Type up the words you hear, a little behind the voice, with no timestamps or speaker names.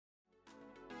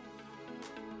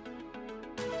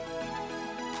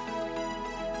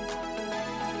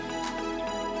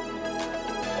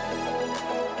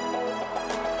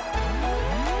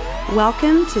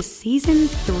Welcome to Season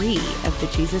 3 of the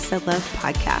Jesus Said Love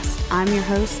podcast. I'm your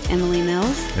host, Emily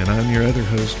Mills. And I'm your other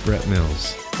host, Brett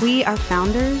Mills. We are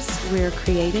founders, we're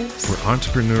creatives, We're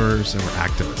entrepreneurs, and we're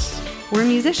activists. we're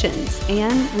musicians,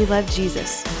 and we love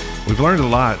Jesus. We've learned a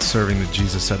lot serving the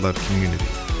Jesus Said Love community,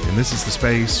 and this is the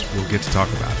space we'll get to talk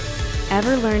about it.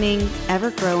 Ever learning,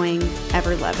 ever growing,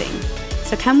 ever loving.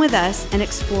 So come with us and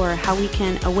explore how we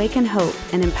can awaken hope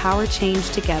and empower change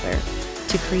together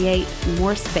to create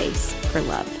more space for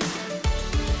love.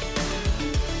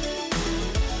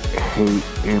 Hey,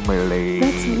 Emily.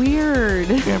 That's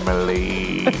weird.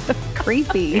 Emily.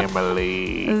 Creepy.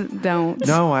 Emily. Don't.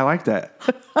 No, I like that.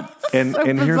 And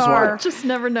here's bizarre. why. Just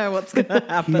never know what's going to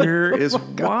happen. Here is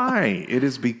why. It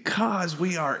is because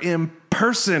we are in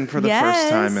person for the first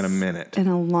time in a minute. In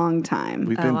a long time.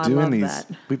 We've been I doing love these.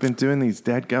 that. We've been doing these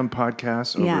dadgum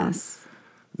podcasts over Yes.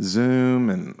 Zoom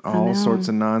and all know. sorts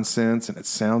of nonsense, and it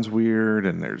sounds weird,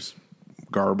 and there's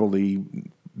garbly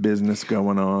business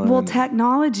going on. Well,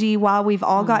 technology, while we've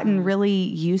all gotten really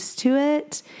used to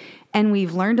it and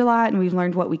we've learned a lot and we've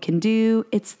learned what we can do,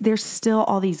 there's still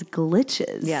all these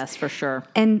glitches. Yes, for sure.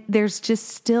 And there's just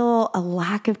still a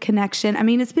lack of connection. I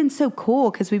mean, it's been so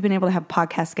cool because we've been able to have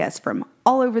podcast guests from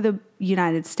all over the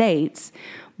United States,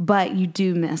 but you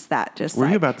do miss that. Were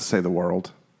you about to say the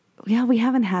world? Yeah, we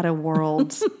haven't had a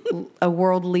world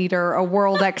leader, a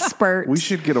world expert. We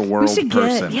should get a world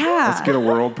person. yeah. Let's get a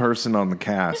world person on the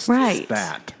cast. Right.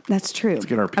 That. That's true. Let's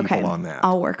get our people on that.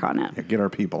 I'll work on it. Yeah, get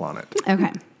our people on it.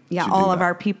 Okay. Yeah, Should all do of that.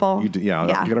 our people. Get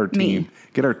our team. Me.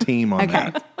 Get our team on Okay.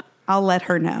 that. I'll let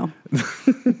her know.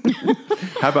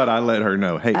 How about I let her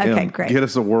know? Hey, Okay, Em, great. get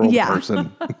us a world Yeah.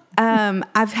 person.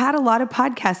 I've had a lot of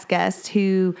podcast guests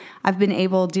who I've been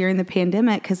able during the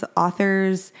pandemic because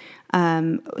authors,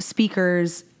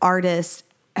 speakers, artists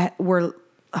were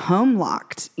home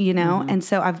locked, you know? And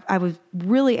so I was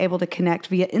really able to connect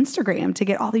via Instagram to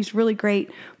get all these really great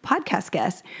podcast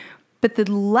guests. But the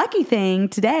lucky thing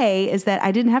today is that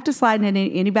I didn't have to slide in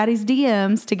anybody's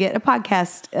DMs to get a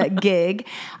podcast gig.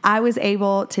 I was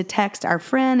able to text our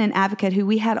friend and advocate who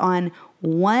we had on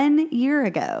 1 year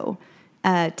ago,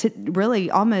 to really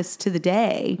almost to the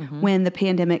day when the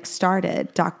pandemic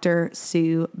started, Dr.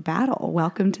 Sue Battle.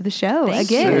 Welcome to the show Thank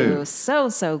again. you.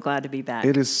 So glad to be back.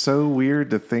 It is so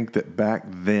weird to think that back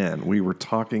then we were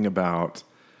talking about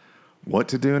what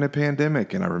to do in a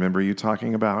pandemic. And I remember you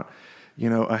talking about,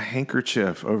 a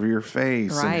handkerchief over your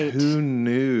face. Right. And who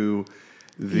knew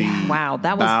the Wow,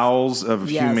 that was- bowels of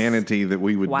Yes. humanity that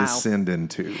we would Wow. descend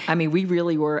into. I mean, we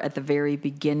really were at the very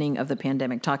beginning of the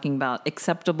pandemic talking about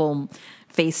acceptable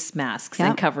face masks Yep.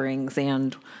 and coverings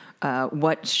and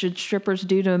what should strippers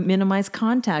do to minimize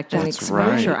contact and That's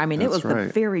exposure. right. I mean, it was That's the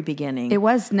right. very beginning.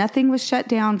 Nothing was shut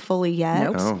down fully yet.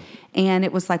 Nope. No. And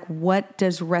it was like, what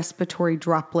does respiratory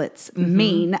droplets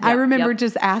mean? I remember yep.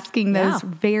 just asking those Yeah.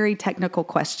 very technical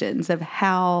questions of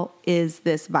how is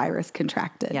this virus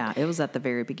contracted? Yeah, it was at the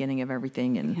very beginning of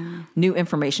everything and new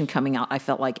information coming out, I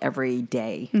felt like every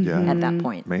day Yeah. at that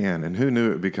point. Man, and who knew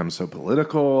it would become so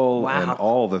political Wow. and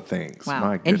all the things. Wow.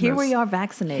 My And goodness. here we are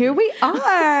vaccinated. Here we are.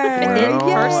 Well,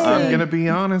 person. I'm going to be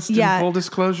honest. Yeah. In full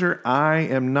disclosure, I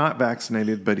am not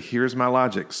vaccinated, but here's my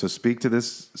logic. So speak to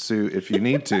this, Sue, if you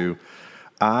need to.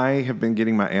 I have been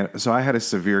getting so I had a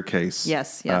severe case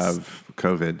Yes. of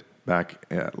COVID back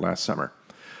last summer.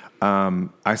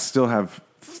 I still have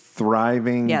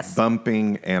thriving, Yes.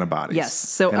 bumping antibodies. Yes.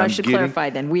 So And I I'm should getting clarify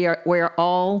then. We're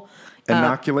all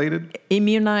inoculated.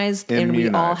 immunized and we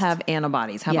all Immunized. have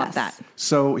antibodies. How about that?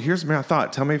 So here's my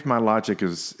thought. Tell me if my logic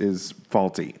is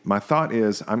faulty. My thought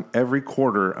is every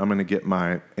quarter I'm going to get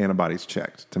my antibodies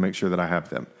checked to make sure that I have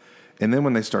them. And then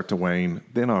when they start to wane,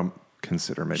 then I'll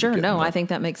consider maybe Sure. getting No, the I think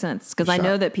that makes sense because I shot.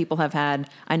 know that people who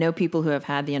have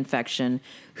had the infection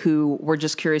who were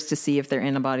just curious to see if their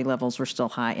antibody levels were still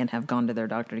high and have gone to their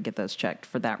doctor to get those checked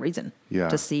for that reason. Yeah.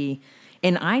 To see.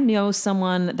 And I know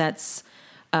someone that's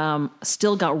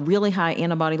still got really high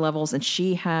antibody levels and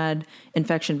she had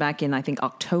infection back in, I think,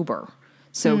 October.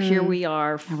 So here we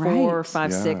are 4, Right.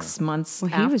 5, Yeah. 6 months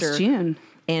Well, after. he was June.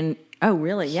 And oh,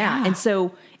 really? Yeah. Yeah. And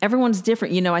so everyone's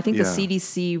different. I think the Yeah.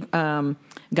 CDC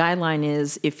guideline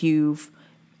is if you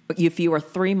are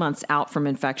 3 months out from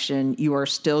infection, you are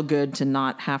still good to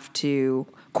not have to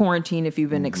quarantine if you've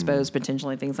been exposed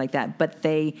potentially, things like that. But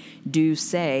they do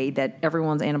say that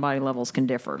everyone's antibody levels can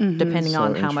differ depending So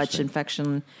on how much interesting.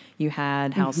 infection you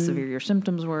had, how severe your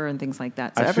symptoms were, and things like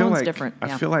that. So I feel everyone's like, different. I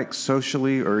Yeah. feel like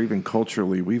socially or even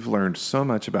culturally, we've learned so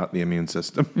much about the immune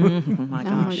system Oh my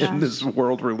gosh. in this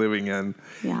world we're living in,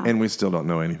 Yeah. and we still don't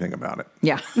know anything about it.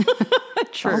 Yeah.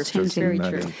 True. all changing. Very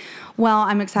Nutty. true. Well,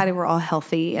 I'm excited we're all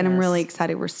healthy, and I'm Yes. really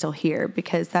excited we're still here,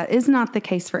 because that is not the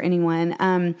case for anyone.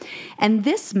 And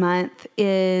this month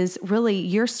is really,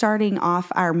 you're starting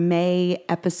off our May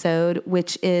episode,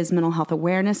 which is Mental Health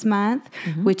Awareness Month,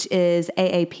 which is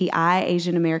AAPI,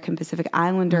 Asian American Pacific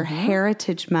Islander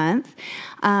Heritage Month.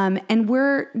 And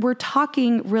we're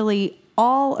talking really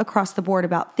all across the board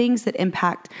about things that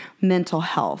impact mental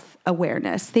health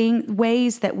awareness,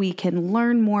 ways that we can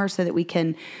learn more so that we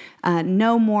can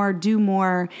know more, do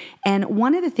more. And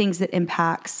one of the things that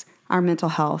impacts our mental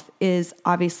health is,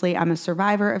 obviously, I'm a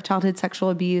survivor of childhood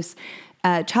sexual abuse.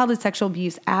 Childhood sexual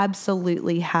abuse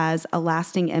absolutely has a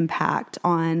lasting impact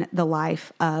on the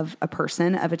life of a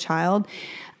person, of a child,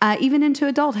 even into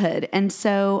adulthood. And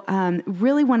so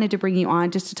really wanted to bring you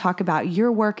on just to talk about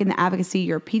your work in the advocacy.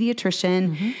 You're a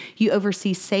pediatrician. You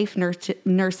oversee SAFE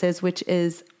Nurses, which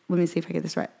is, let me see if I get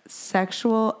this right,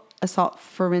 Sexual Assault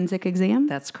Forensic Exam?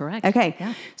 That's correct. Okay.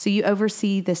 Yeah. So you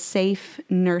oversee the SAFE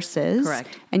Nurses.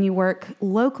 Correct. And you work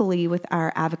locally with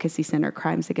our advocacy center,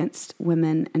 Crimes Against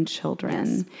Women and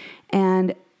Children. Yes.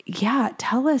 And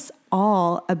tell us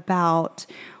all about,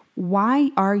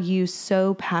 why are you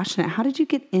so passionate? How did you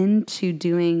get into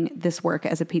doing this work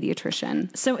as a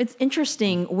pediatrician? So it's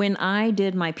interesting. When I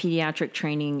did my pediatric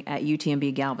training at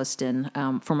UTMB Galveston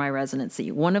for my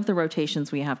residency, one of the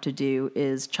rotations we have to do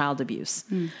is child abuse.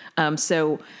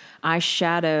 So I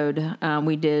shadowed,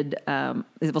 we did,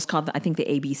 it was called, I think, the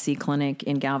ABC Clinic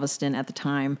in Galveston at the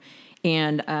time.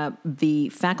 And the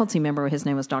faculty member, his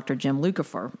name was Dr. Jim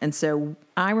Lucifer. And so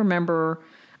I remember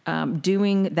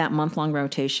doing that month-long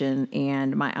rotation,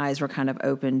 and my eyes were kind of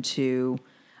open to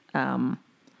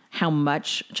how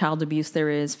much child abuse there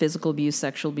is, physical abuse,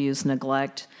 sexual abuse,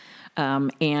 neglect,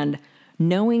 and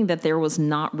knowing that there was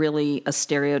not really a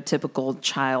stereotypical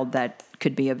child that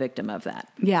could be a victim of that.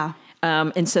 Yeah.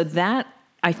 And so that,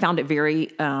 I found it very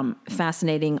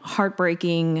fascinating,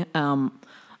 heartbreaking,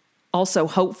 also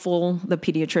hopeful, the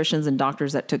pediatricians and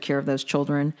doctors that took care of those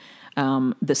children,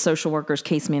 the social workers,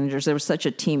 case managers. There was such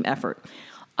a team effort.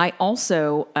 I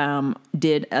also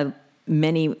did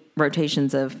many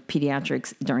rotations of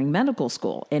pediatrics during medical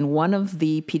school. And one of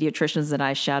the pediatricians that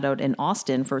I shadowed in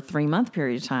Austin for a 3-month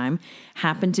period of time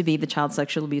happened to be the child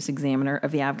sexual abuse examiner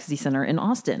of the Advocacy Center in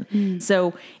Austin.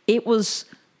 So it was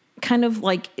kind of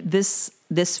like this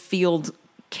field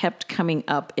kept coming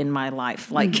up in my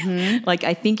life. Like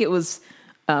I think it was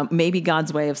maybe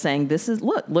God's way of saying,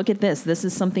 look at this. This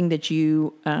is something that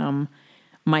you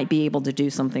might be able to do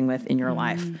something with in your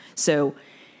life. So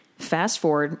fast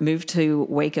forward, moved to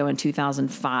Waco in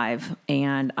 2005,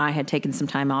 and I had taken some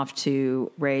time off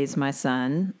to raise my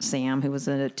son, Sam, who was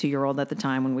a 2-year-old at the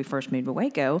time when we first moved to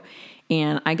Waco.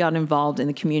 And I got involved in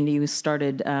the community. We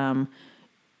started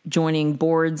joining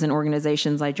boards and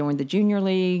organizations. I joined the Junior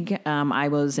League. I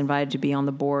was invited to be on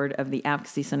the board of the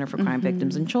Advocacy Center for Crime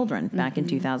Victims and Children back in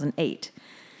 2008.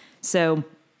 So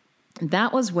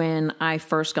that was when I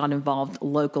first got involved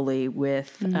locally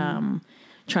with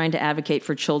trying to advocate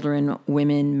for children,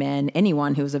 women, men,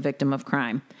 anyone who was a victim of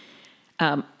crime.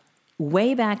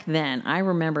 Way back then, I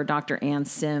remember Dr. Ann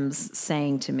Sims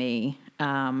saying to me,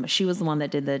 she was the one that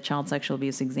did the child sexual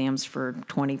abuse exams for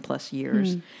 20 plus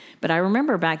years. But I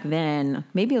remember back then,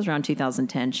 maybe it was around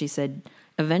 2010, she said,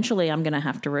 eventually I'm going to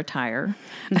have to retire.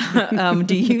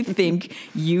 Do you think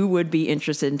you would be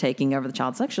interested in taking over the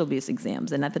child sexual abuse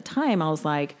exams? And at the time I was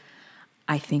like,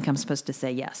 I think I'm supposed to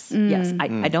say yes. Yes.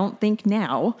 I don't think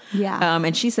now. Yeah.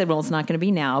 And she said, well, it's not going to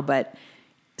be now, but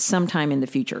sometime in the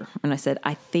future. And I said,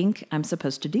 I think I'm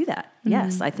supposed to do that.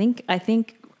 Yes. I think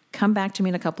come back to me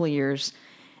in a couple of years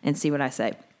and see what I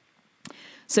say.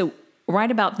 So right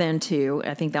about then too,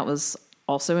 I think that was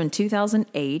also in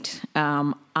 2008,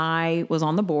 I was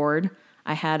on the board.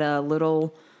 I had a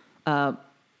little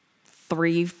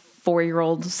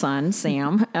 3-4-year-old son,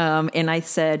 Sam, and I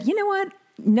said, you know what?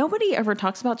 Nobody ever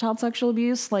talks about child sexual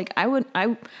abuse. Like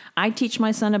I teach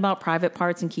my son about private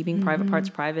parts and keeping private parts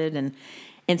private,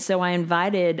 and so I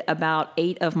invited about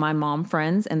 8 of my mom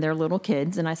friends and their little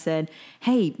kids, and I said,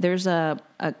 hey, there's a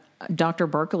Dr.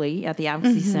 Berkeley at the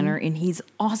Advocacy Center, and he's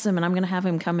awesome, and I'm going to have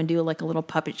him come and do like a little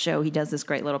puppet show. He does this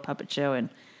great little puppet show, and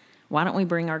why don't we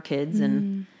bring our kids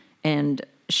and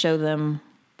show them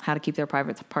how to keep their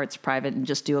private parts private and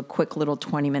just do a quick little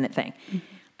 20-minute thing.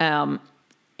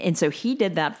 And so he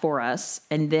did that for us,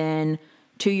 and then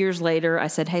 2 years later, I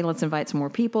said, hey, let's invite some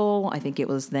more people. I think it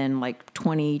was then like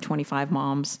 20, 25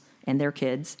 moms and their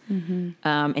kids.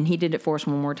 And he did it for us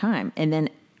one more time. And then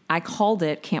I called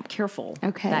it Camp Careful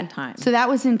that time. So that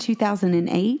was in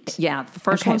 2008? Yeah. The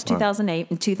first one was 2008.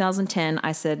 In 2010,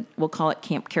 I said, we'll call it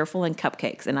Camp Careful and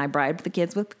Cupcakes. And I bribed the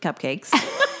kids with cupcakes.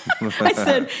 I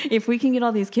said, if we can get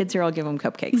all these kids here, I'll give them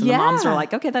cupcakes. And the moms were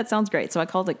like, okay, that sounds great. So I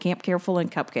called it Camp Careful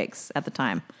and Cupcakes at the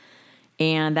time.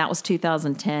 And that was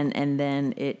 2010. And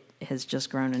then it has just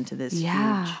grown into this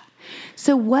huge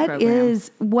So what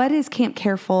program. is Camp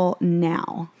Careful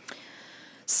now?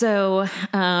 So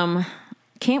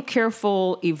Camp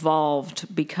Careful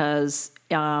evolved because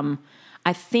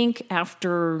I think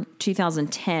after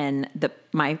 2010,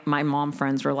 my mom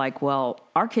friends were like, well,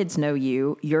 our kids know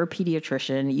you. You're a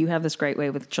pediatrician. You have this great way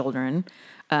with children.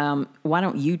 Why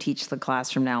don't you teach the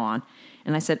class from now on?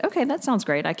 And I said, okay, that sounds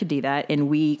great. I could do that. And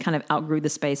we kind of outgrew the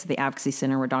space at the Advocacy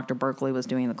Center where Dr. Berkeley was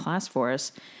doing the class for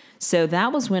us. So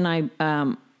that was when I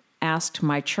asked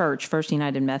my church, First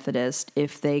United Methodist,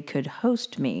 if they could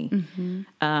host me.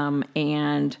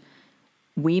 And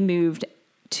we moved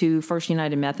to First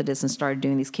United Methodist and started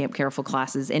doing these Camp Careful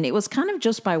classes. And it was kind of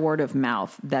just by word of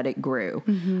mouth that it grew.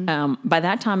 By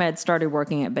that time, I had started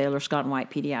working at Baylor Scott and White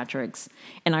Pediatrics.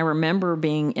 And I remember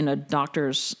being in a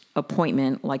doctor's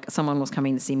appointment, like someone was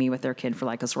coming to see me with their kid for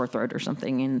like a sore throat or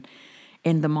something.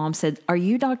 And the mom said, are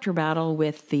you Dr. Battle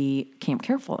with the Camp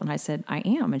Careful? And I said, I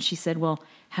am. And she said, well,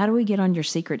 how do we get on your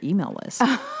secret email list?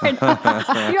 I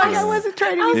wasn't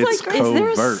trying to I was be like, secret. is there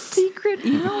a covert. secret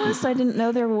email list? I didn't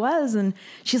know there was. And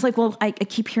she's like, well, I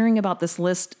keep hearing about this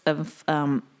list of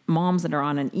moms that are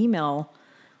on an email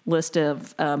list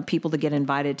of people to get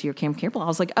invited to your Camp Careful. I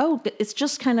was like, oh, it's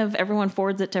just kind of everyone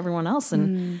forwards it to everyone else.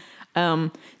 And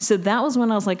so that was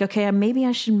when I was like, okay, maybe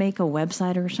I should make a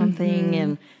website or something.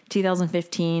 And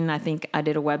 2015, I think I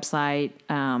did a website.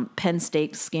 Penn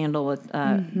State scandal with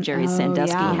Jerry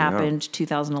Sandusky happened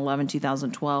 2011,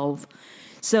 2012.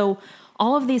 So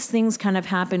all of these things kind of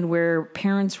happened where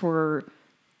parents were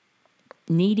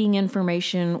needing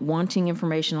information, wanting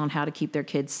information on how to keep their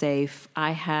kids safe.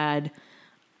 I had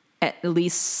at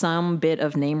least some bit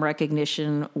of name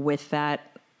recognition with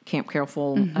that Camp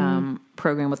Careful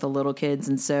program with the little kids.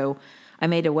 And so I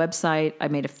made a website, I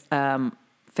made a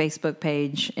Facebook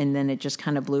page, and then it just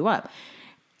kind of blew up.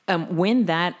 When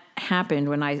that happened,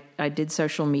 when I did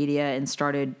social media and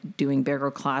started doing bigger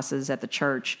classes at the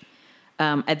church,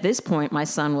 at this point, my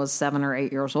son was 7 or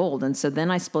 8 years old. And so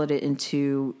then I split it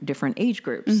into different age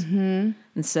groups. And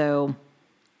so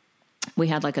we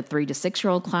had like a 3 to 6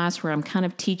 year old class where I'm kind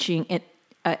of teaching it,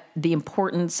 the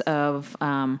importance of,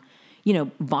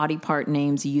 body part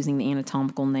names, using the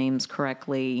anatomical names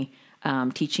correctly,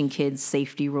 teaching kids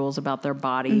safety rules about their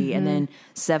body. And then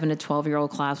 7 to 12 year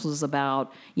old class was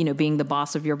about, being the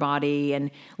boss of your body and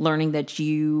learning that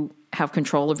you have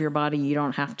control of your body. You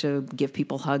don't have to give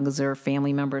people hugs or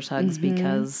family members hugs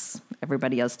because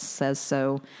everybody else says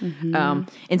so.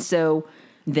 And so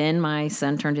then my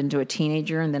son turned into a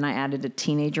teenager, and then I added a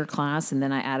teenager class, and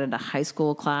then I added a high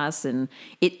school class, and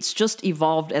it's just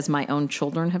evolved as my own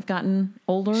children have gotten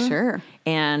older. Sure.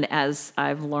 And as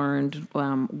I've learned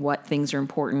what things are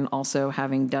important, also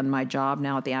having done my job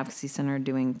now at the Advocacy Center,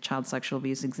 doing child sexual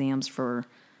abuse exams for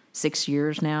 6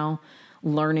 years now,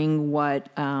 learning what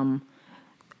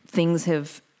things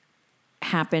have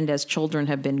happened as children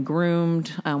have been groomed,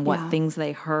 what things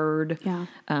they heard,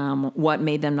 what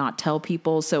made them not tell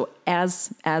people. So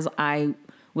as I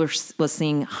was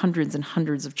seeing hundreds and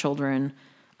hundreds of children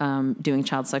doing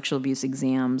child sexual abuse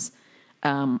exams,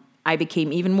 I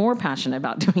became even more passionate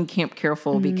about doing Camp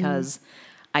Careful because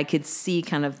I could see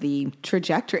kind of the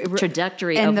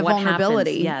trajectory and of the what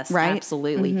vulnerability. Happens. Yes, right?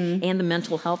 Absolutely. And the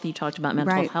mental health. You talked about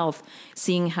mental health,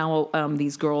 seeing how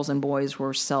these girls and boys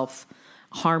were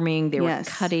self-harming, they were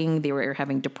cutting, they were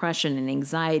having depression and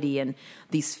anxiety and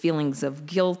these feelings of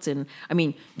guilt. And I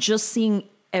mean, just seeing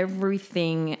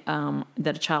everything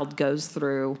that a child goes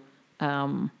through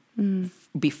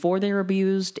before they're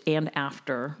abused and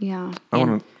after. Yeah. I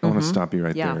want to stop you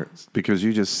right there because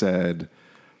you just said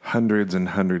hundreds and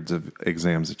hundreds of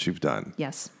exams that you've done.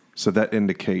 Yes. So that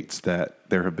indicates that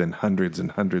there have been hundreds and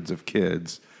hundreds of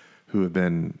kids who have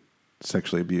been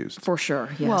sexually abused. For sure,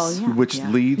 yes. Well, yeah. Which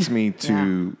leads me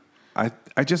to,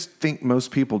 I just think most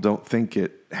people don't think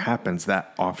it happens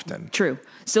that often. True.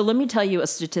 So let me tell you a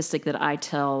statistic that I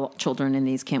tell children in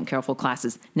these Camp Careful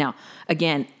classes. Now,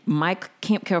 again, my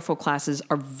Camp Careful classes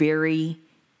are very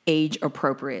age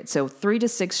appropriate. So 3 to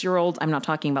 6 year olds, I'm not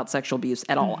talking about sexual abuse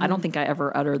at all. I don't think I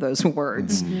ever utter those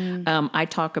words.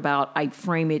 I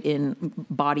frame it in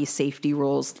body safety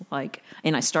rules,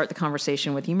 and I start the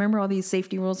conversation with, you remember all these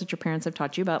safety rules that your parents have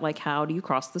taught you about, like how do you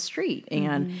cross the street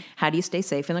and how do you stay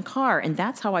safe in the car? And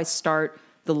that's how I start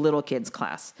the little kids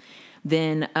class.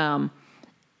 Then,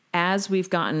 as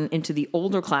we've gotten into the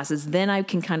older classes, then I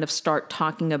can kind of start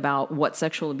talking about what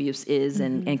sexual abuse is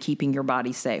and keeping your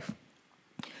body safe.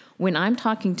 when I'm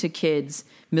talking to kids,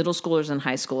 middle schoolers and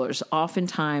high schoolers,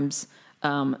 oftentimes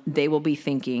they will be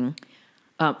thinking,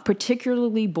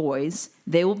 particularly boys,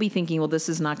 they will be thinking, well, this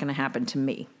is not going to happen to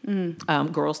me.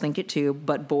 Girls think it too,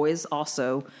 but boys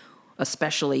also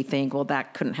especially think, well,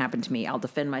 that couldn't happen to me. I'll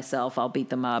defend myself. I'll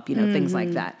beat them up, things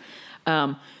like that.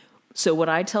 So what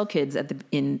I tell kids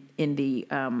in the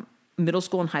middle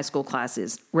school and high school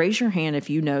classes, raise your hand if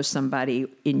you know somebody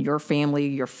in your family,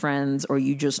 your friends, or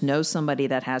you just know somebody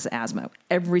that has asthma.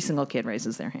 Every single kid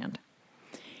raises their hand.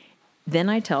 Then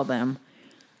I tell them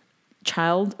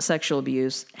child sexual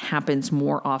abuse happens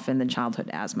more often than childhood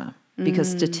asthma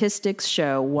because statistics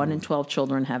show 1 in 12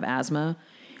 children have asthma.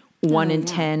 1 in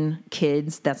 10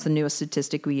 kids, that's the newest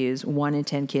statistic we use, 1 in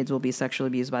 10 kids will be sexually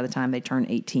abused by the time they turn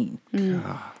 18.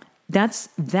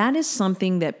 That is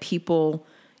something that people,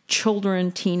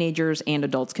 children, teenagers, and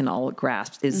adults can all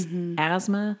grasp is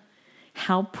asthma,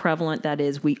 how prevalent that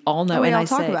is. We all know, we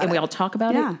all talk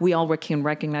about it. We all can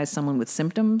recognize someone with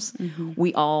symptoms.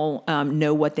 We all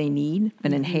know what they need,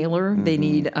 an inhaler. They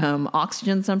need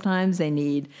oxygen sometimes. They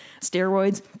need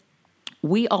steroids.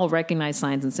 We all recognize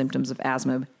signs and symptoms of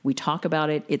asthma. We talk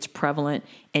about it. It's prevalent.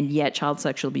 And yet child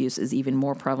sexual abuse is even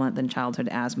more prevalent than childhood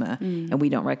asthma. And we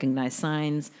don't recognize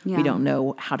signs. Yeah. We don't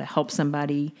know how to help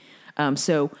somebody.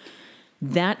 So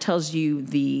that tells you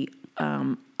the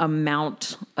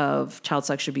amount of child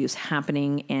sexual abuse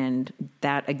happening. And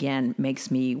that, again, makes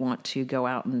me want to go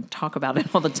out and talk about it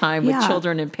all the time with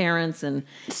children and parents. And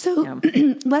so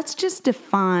let's just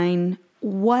define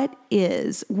what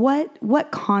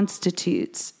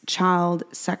constitutes child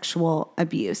sexual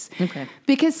abuse. Okay.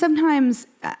 Because sometimes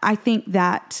I think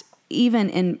that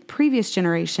even in previous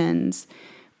generations,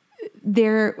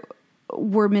 there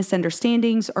were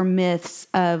misunderstandings or myths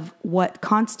of what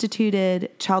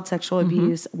constituted child sexual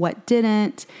abuse, what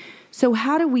didn't. So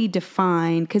how do we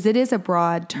define, because it is a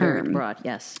broad term. Very broad,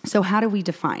 yes. So how do we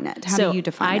define it? How do you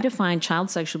define it? I define child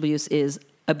sexual abuse is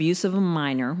abuse of a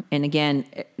minor. And again,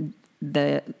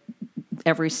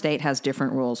 every state has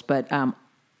different rules, but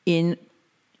in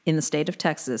the state of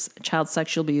Texas, child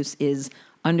sexual abuse is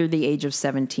under the age of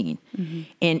 17.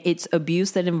 And it's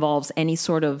abuse that involves any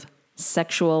sort of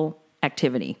sexual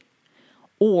activity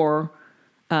or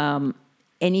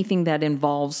anything that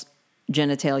involves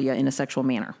genitalia in a sexual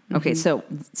manner. Okay, so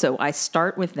I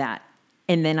start with that,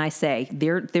 and then I say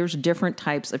there's different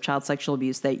types of child sexual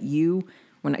abuse that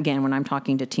when I'm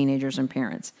talking to teenagers and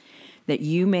parents, that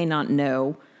you may not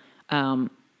know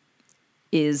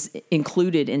is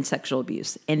included in sexual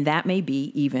abuse. And that may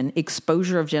be even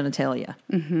exposure of genitalia.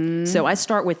 So I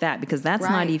start with that because that's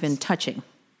not even touching.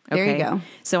 Okay? There you go.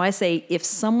 So I say if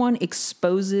someone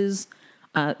exposes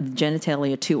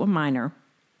genitalia to a minor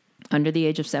under the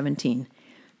age of 17,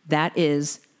 that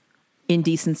is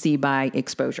indecency by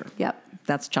exposure. Yep.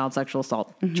 That's child sexual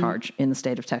assault charge in the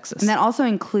state of Texas. And that also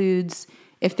includes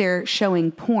if they're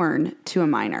showing porn to a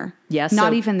minor. Yes.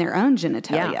 Not even their own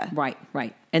genitalia. Yeah,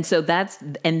 right. And so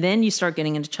and then you start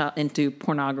getting into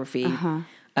pornography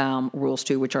rules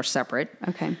too, which are separate.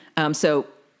 Okay. So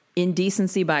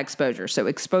indecency by exposure. So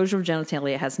exposure of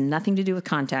genitalia has nothing to do with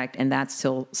contact, and that's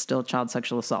still child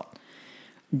sexual assault.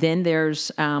 Then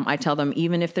there's, I tell them,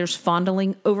 even if there's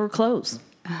fondling over clothes.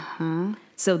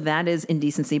 So that is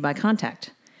indecency by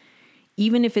contact.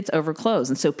 Even if it's over clothes.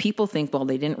 And so people think, well,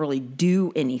 they didn't really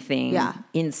do anything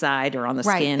inside or on the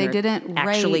skin. They or didn't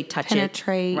actually touch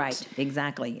penetrate. it. Right,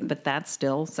 exactly. But that's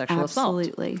still sexual assault.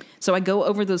 Absolutely. So I go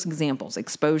over those examples.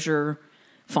 Exposure,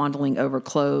 fondling over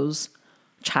clothes,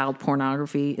 child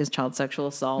pornography is child sexual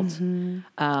assault.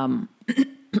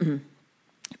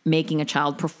 Making a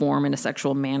child perform in a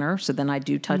sexual manner. So then I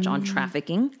do touch on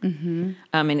trafficking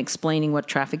and explaining what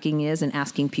trafficking is and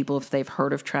asking people if they've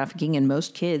heard of trafficking. And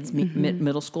most kids,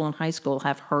 middle school and high school,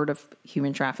 have heard of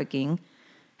human trafficking,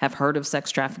 have heard of sex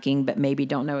trafficking, but maybe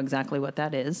don't know exactly what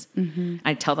that is.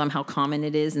 I tell them how common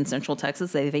it is in Central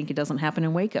Texas. They think it doesn't happen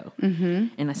in Waco.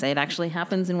 And I say it actually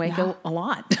happens in Waco a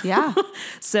lot. Yeah.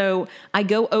 So I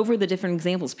go over the different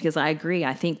examples because I agree.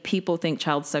 I think people think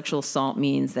child sexual assault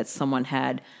means that someone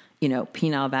had,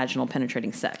 penile vaginal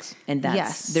penetrating sex. And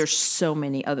there's so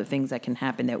many other things that can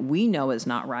happen that we know is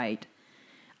not right,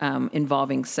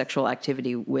 involving sexual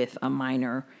activity with a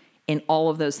minor. And all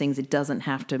of those things, it doesn't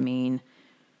have to mean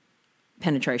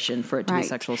penetration for it to be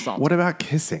sexual assault. What about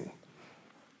kissing?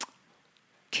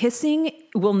 Kissing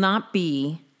will not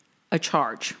be a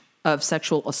charge of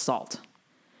sexual assault,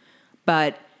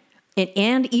 but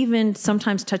and even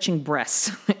sometimes touching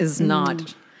breasts is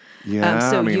not.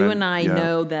 Yeah. So you and I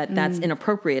know that that's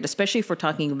inappropriate, especially if we're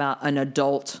talking about an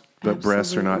adult But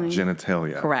breasts are not Absolutely.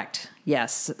 genitalia. Correct.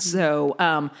 Yes. So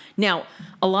now,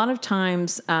 a lot of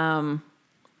times,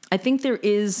 I think there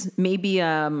is maybe,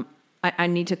 I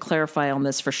need to clarify on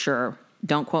this for sure.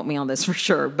 Don't quote me on this for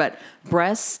sure. But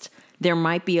breast, there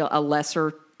might be a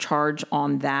lesser charge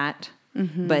on that,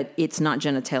 but it's not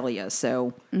genitalia.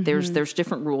 So there's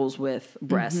different rules with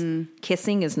breast.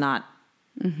 Kissing is not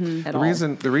at all.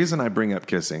 The reason I bring up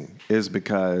kissing is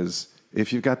because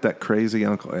if you've got that crazy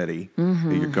Uncle Eddie,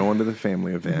 that you're going to the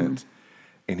family event,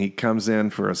 and he comes in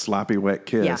for a sloppy wet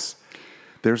kiss,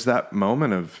 there's that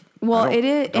moment of, Well, I it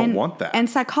is. don't want that. And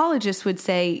psychologists would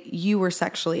say you were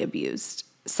sexually abused.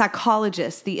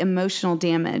 Psychologists, the emotional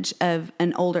damage of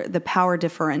the power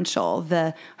differential,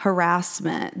 the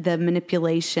harassment, the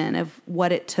manipulation of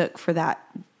what it took for that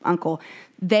uncle,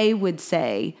 they would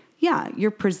say, yeah,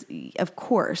 of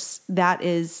course, that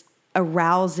is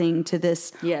arousing to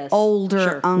this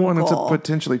older uncle. Well, and it's a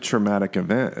potentially traumatic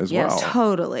event as well.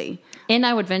 Totally. And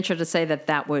I would venture to say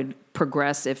that would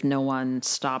progress if no one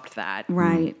stopped that.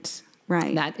 Right.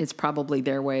 Right. That is probably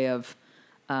their way of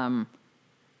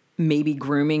maybe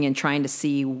grooming and trying to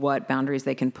see what boundaries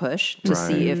they can push to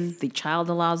see if the child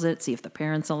allows it, see if the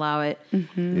parents allow it.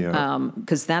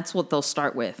 Because that's what they'll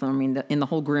start with. I mean, in the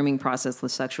whole grooming process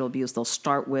with sexual abuse, they'll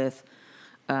start with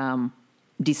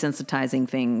desensitizing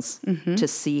things to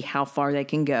see how far they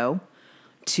can go,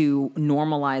 to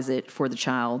normalize it for the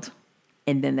child,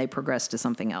 and then they progress to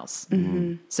something else.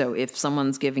 So if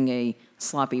someone's giving a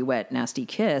sloppy, wet, nasty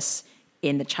kiss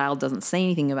and the child doesn't say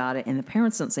anything about it and the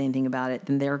parents don't say anything about it,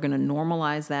 then they're going to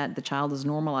normalize that. The child is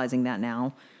normalizing that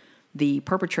now. The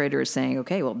perpetrator is saying,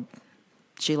 okay, well,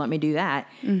 she let me do that.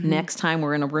 Next time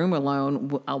we're in a room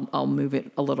alone, I'll move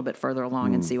it a little bit further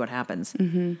along and see what happens.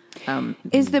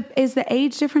 Is the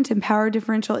age difference and power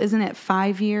differential, isn't it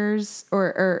 5 years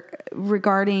or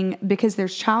regarding, because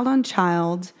there's child on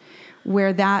child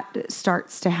where that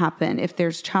starts to happen, if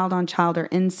there's child on child or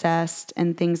incest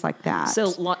and things like that.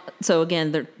 So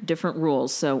again, there are different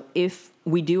rules. So if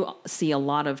we do see a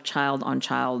lot of child on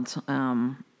child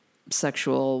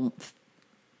sexual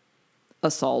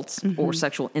assaults or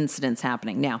sexual incidents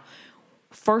happening. Now,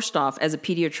 first off, as a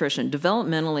pediatrician,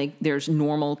 developmentally, there's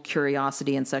normal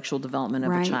curiosity and sexual development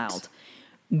of a child.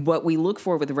 What we look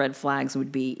for with red flags would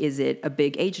be, is it a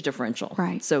big age differential?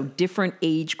 Right. So different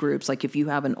age groups, like if you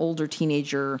have an older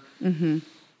teenager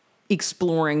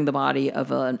exploring the body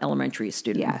of an elementary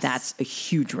student, that's a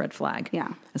huge red flag.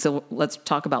 Yeah. So let's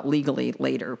talk about legally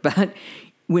later. But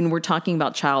when we're talking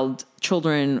about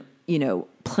children,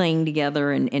 playing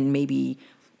together and maybe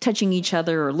touching each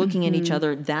other or looking at each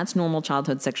other, that's normal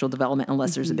childhood sexual development,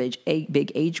 unless there's a big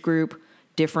age group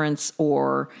difference,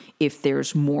 or if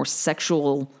there's more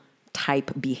sexual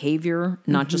type behavior,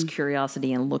 not just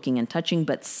curiosity and looking and touching,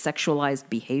 but sexualized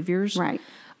behaviors. Right.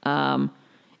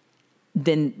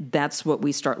 Then that's what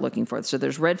we start looking for. So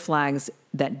there's red flags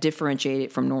that differentiate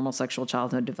it from normal sexual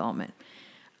childhood development.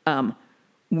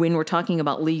 When we're talking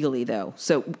about legally, though,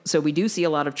 so we do see a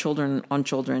lot of children on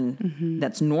children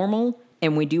that's normal,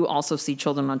 and we do also see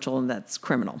children on children that's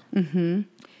criminal.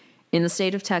 In the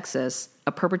state of Texas,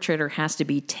 a perpetrator has to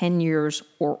be 10 years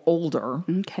or older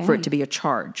for it to be a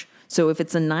charge. So if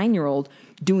it's a 9-year-old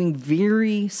doing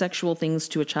very sexual things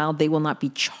to a child, they will not be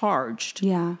charged.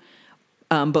 Yeah.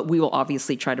 But we will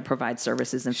obviously try to provide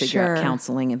services and figure out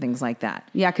counseling and things like that.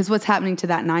 Yeah, because what's happening to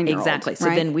that 9-year-old? Exactly. So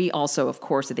then we also, of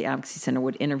course, at the Advocacy Center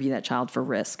would interview that child for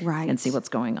risk and see what's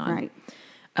going on.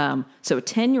 Right. So a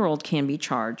 10-year-old can be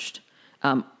charged.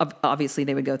 Obviously,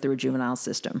 they would go through a juvenile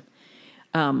system.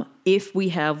 If we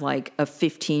have like a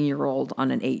 15-year-old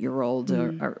on an 8-year-old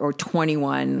or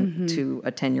 21 to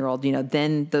a 10-year-old,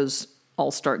 then those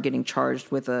all start getting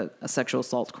charged with a sexual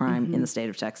assault crime in the state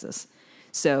of Texas.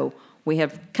 So we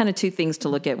have kind of two things to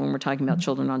look at when we're talking about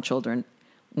children on children.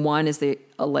 One is the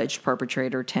alleged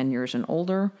perpetrator, 10 years and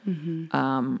older.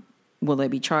 Will they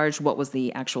be charged? What was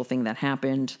the actual thing that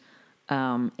happened?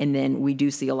 And then we do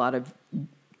see a lot of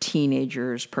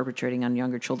teenagers perpetrating on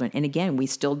younger children. And again, we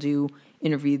still do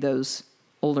interview those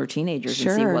older teenagers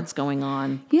and see what's going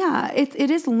on. Yeah, it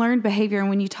is learned behavior. And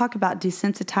when you talk about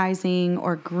desensitizing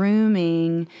or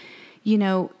grooming,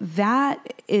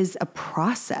 that is a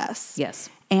process. Yes.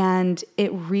 And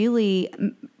it really,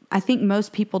 I think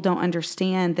most people don't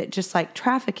understand that, just like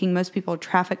trafficking, most people are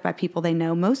trafficked by people they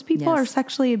know. Most people are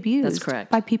sexually abused That's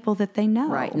correct. by people that they know.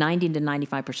 Right. 90 to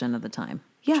 95% of the time.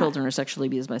 Yeah. Children are sexually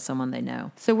abused by someone they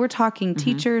know. So we're talking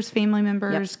teachers, family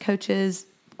members, coaches,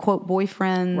 quote,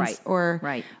 boyfriends,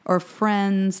 or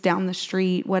friends down the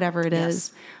street, whatever it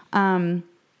is.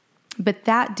 But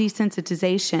that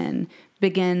desensitization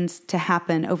begins to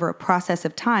happen over a process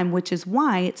of time, which is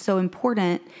why it's so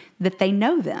important that they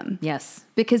know them. Yes.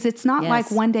 Because it's not Yes.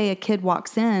 like one day a kid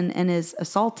walks in and is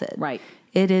assaulted. Right.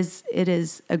 It is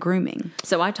a grooming.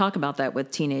 So I talk about that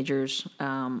with teenagers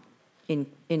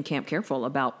in Camp Careful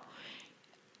about,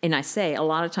 and I say a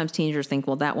lot of times teenagers think,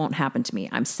 well, that won't happen to me.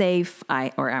 I'm safe,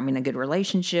 or I'm in a good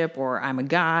relationship, or I'm a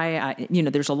guy.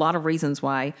 There's a lot of reasons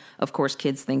why, of course,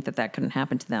 kids think that couldn't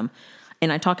happen to them.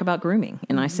 And I talk about grooming,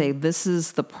 and I say this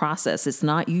is the process. It's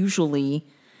not usually.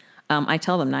 I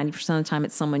tell them 90% of the time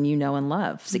it's someone you know and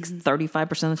love.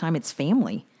 35% of the time it's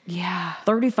family. Yeah.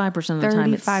 35% of the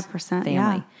time it's 35%, family.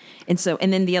 yeah.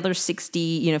 And then the other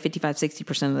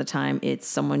 55-60% of the time it's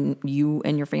someone you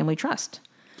and your family trust.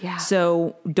 Yeah.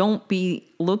 So don't be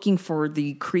looking for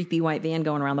the creepy white van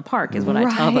going around the park is what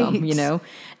I tell them,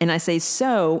 And I say,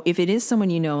 so if it is someone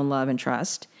you know and love and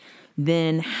trust,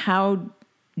 then how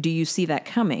do you see that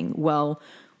coming? Well,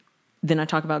 then I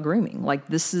talk about grooming. Like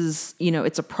this is,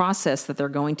 it's a process that they're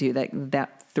going to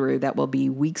that will be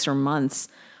weeks or months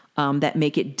that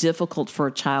make it difficult for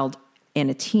a child and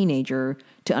a teenager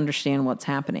to understand what's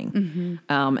happening.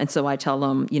 And so I tell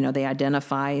them, they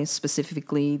identify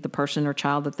specifically the person or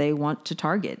child that they want to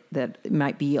target that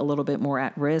might be a little bit more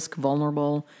at risk,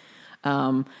 vulnerable.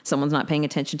 Someone's not paying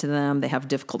attention to them. They have a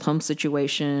difficult home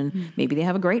situation. Maybe they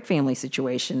have a great family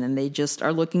situation and they just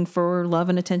are looking for love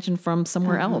and attention from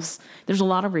somewhere else. There's a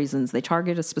lot of reasons. They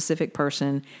target a specific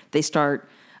person. They start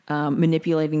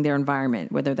manipulating their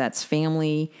environment, whether that's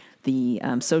family, the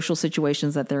social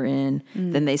situations that they're in.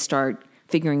 Then they start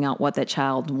figuring out what that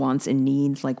child wants and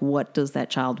needs. Like, what does that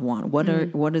child want?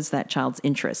 What is that child's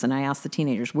interests? And I ask the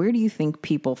teenagers, where do you think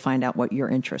people find out what your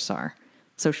interests are?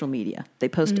 Social media. They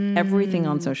post everything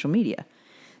on social media.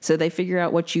 So they figure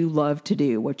out what you love to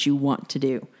do, what you want to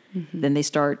do. Then they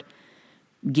start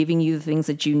giving you the things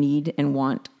that you need and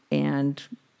want and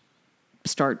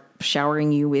start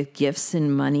showering you with gifts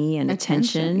and money and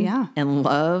attention yeah. and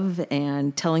love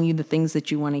and telling you the things that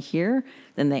you want to hear.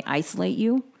 Then they isolate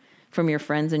you from your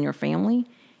friends and your family.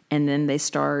 And then they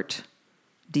start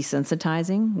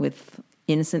desensitizing with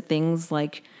innocent things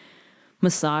like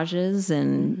massages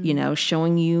and,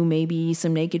 showing you maybe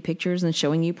some naked pictures and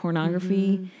showing you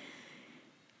pornography,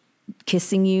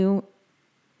 kissing you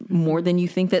more than you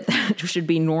think that should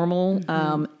be normal,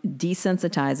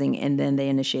 desensitizing, and then they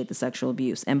initiate the sexual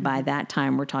abuse. And by that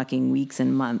time, we're talking weeks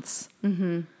and months.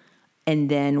 And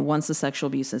then once the sexual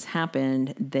abuse has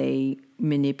happened, they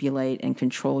manipulate and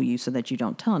control you so that you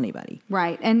don't tell anybody.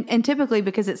 Right. And typically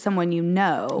because it's someone you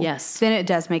know, Yes. then it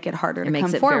does make it harder to come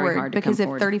very forward. hard to Because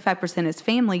come if forward. 35% is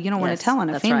family, you don't want Yes, to tell on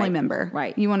a that's family right. member.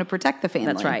 Right. You want to protect the family.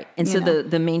 That's right. And you so know?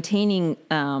 the maintaining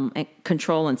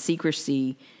control and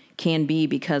secrecy can be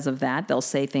because of that. They'll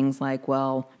say things like,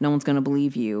 well, no one's going to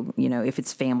believe you. If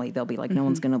it's family, they'll be like, no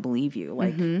one's going to believe you.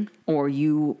 Like, or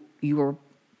you were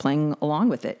playing along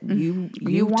with it. You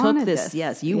took wanted this. this.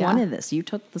 Yes, you Yeah. wanted this. You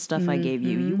took the stuff I gave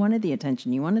you. You wanted the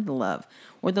attention. You wanted the love.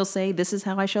 Or they'll say, this is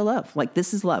how I show love. Like,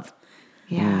 this is love.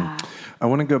 Yeah. I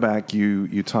want to go back.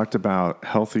 You talked about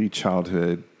healthy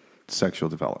childhood sexual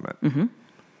development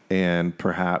and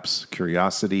perhaps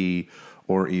curiosity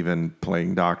or even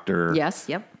playing doctor. Yes.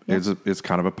 Yep. Is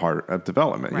kind of a part of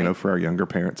development. Right. For our younger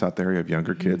parents out there who have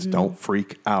younger kids, don't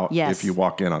freak out Yes. if you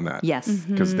walk in on that. Yes.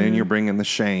 Because then you're bringing the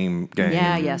shame game.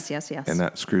 Yeah. Yes. And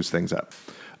that screws things up.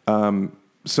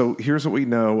 So here's what we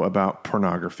know about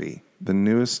pornography. The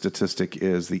newest statistic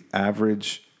is the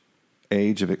average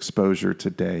age of exposure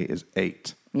today is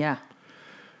 8. Yeah.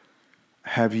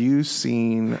 Have you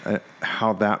seen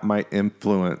how that might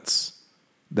influence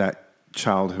that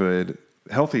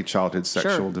healthy childhood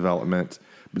sexual Sure. development?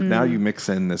 But now you mix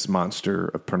in this monster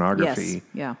of pornography Yes.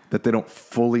 Yeah. that they don't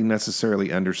fully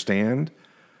necessarily understand,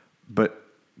 but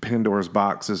Pandora's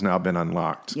box has now been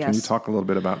unlocked. Yes. Can you talk a little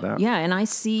bit about that? Yeah, and I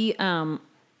see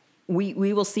we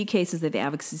will see cases at the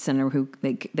Advocacy Center who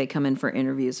they come in for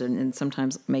interviews and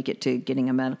sometimes make it to getting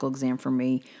a medical exam from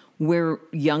me, where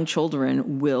young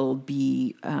children will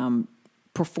be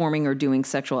performing or doing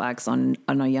sexual acts on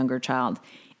a younger child.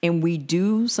 And we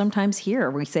do sometimes hear,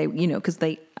 we say, because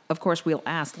of course we'll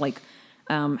ask, like,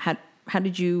 how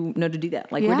did you know to do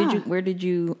that? Like, Yeah. where did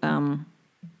you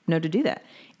know to do that?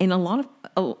 And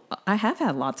I have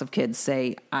had lots of kids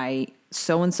say,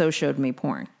 so-and-so showed me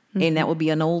porn. And that would be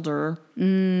an older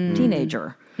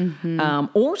teenager,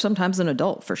 or sometimes an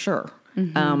adult for sure.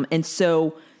 And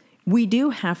so we do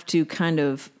have to kind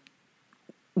of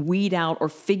weed out or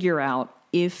figure out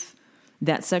if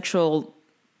that sexual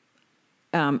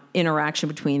interaction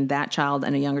between that child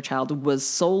and a younger child was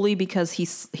solely because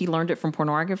he learned it from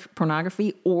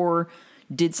pornography, or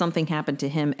did something happen to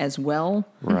him as well?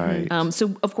 Right.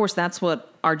 So, of course, that's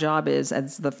what our job is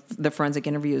as the forensic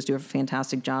interviewers do a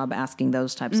fantastic job asking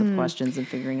those types of questions and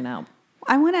figuring it out.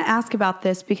 I want to ask about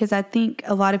this because I think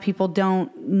a lot of people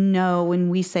don't know when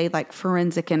we say like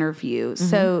forensic interview.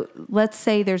 So let's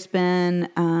say there's been,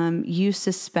 you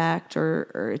suspect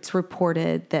or it's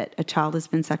reported that a child has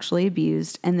been sexually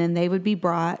abused, and then they would be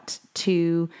brought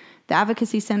to the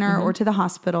advocacy center or to the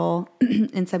hospital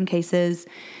in some cases.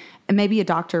 And maybe a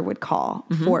doctor would call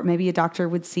for it. Maybe a doctor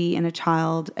would see in a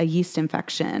child a yeast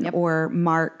infection or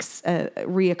marks,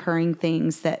 reoccurring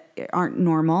things that aren't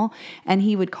normal. And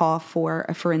he would call for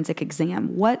a forensic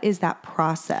exam. What is that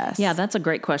process? Yeah, that's a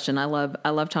great question. I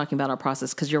love talking about our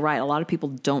process because you're right. A lot of people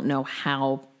don't know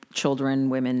how children,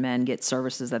 women, men get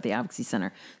services at the Advocacy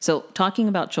Center. So talking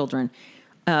about children,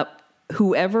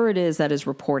 whoever it is that is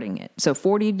reporting it. So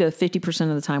 40 to 50%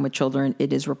 of the time with children,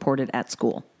 it is reported at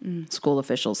school, school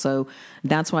officials. So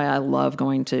that's why I love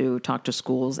going to talk to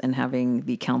schools and having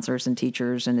the counselors and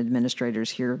teachers and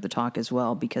administrators hear the talk as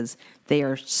well, because they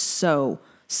are so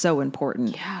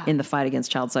important in the fight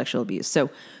against child sexual abuse. So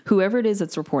whoever it is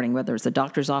that's reporting, whether it's a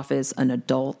doctor's office, an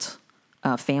adult,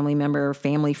 a family member,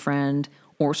 family friend,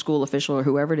 or school official, or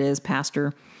whoever it is,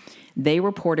 pastor, they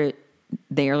report it.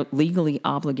 They are legally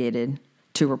obligated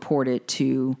to report it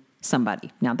to somebody.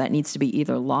 Now, that needs to be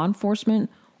either law enforcement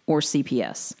or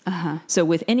CPS. So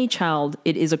with any child,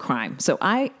 it is a crime. So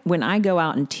when I go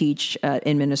out and teach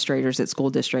administrators at school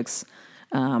districts,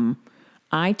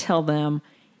 I tell them,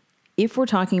 if we're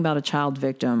talking about a child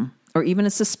victim or even a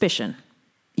suspicion,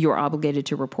 you're obligated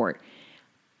to report.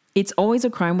 It's always a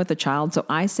crime with a child, so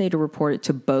I say to report it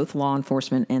to both law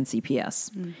enforcement and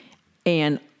CPS.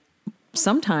 And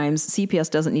sometimes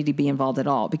CPS doesn't need to be involved at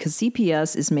all because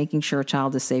CPS is making sure a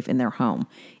child is safe in their home.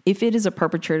 If it is a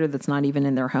perpetrator that's not even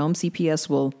in their home, CPS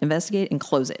will investigate and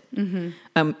close it.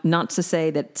 Not to say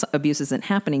that abuse isn't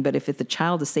happening, but if the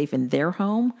child is safe in their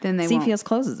home, Then they CPS won't.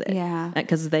 closes it. Yeah.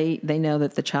 Because they know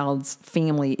that the child's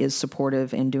family is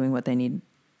supportive and doing what they need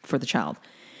for the child.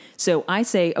 So I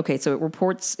say, okay, so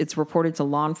it's reported to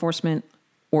law enforcement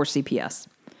or CPS.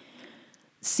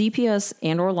 CPS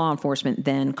and or law enforcement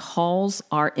then calls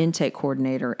our intake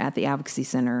coordinator at the Advocacy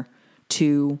Center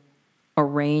to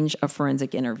arrange a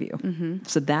forensic interview.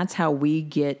 So that's how we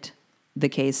get the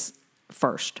case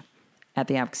first at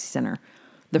the Advocacy Center.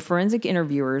 The forensic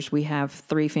interviewers, we have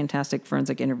 3 fantastic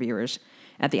forensic interviewers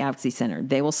at the Advocacy Center.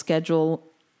 They will schedule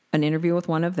an interview with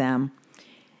one of them.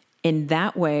 In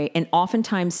that way, and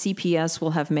oftentimes CPS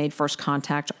will have made first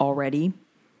contact already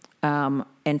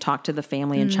and talk to the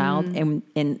family and child.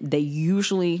 And they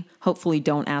usually, hopefully,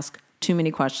 don't ask too many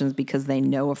questions because they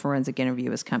know a forensic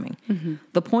interview is coming.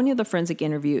 The point of the forensic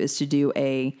interview is to do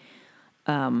a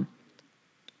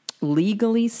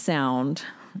legally sound,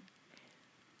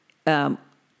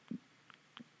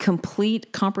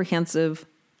 complete, comprehensive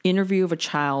interview of a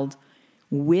child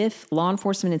with law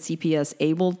enforcement and CPS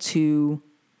able to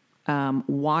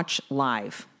watch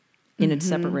live in a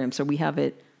separate room. So we have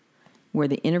it where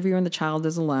the interviewer and the child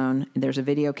is alone. And there's a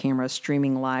video camera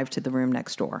streaming live to the room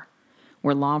next door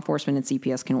where law enforcement and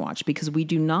CPS can watch, because we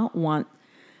do not want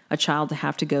a child to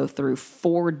have to go through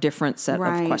 4 different set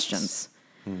of questions.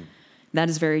 That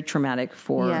is very traumatic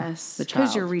for the child.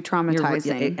 Because you're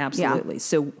re-traumatizing. Absolutely.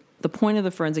 So the point of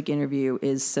the forensic interview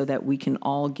is so that we can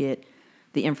all get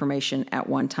the information at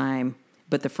one time,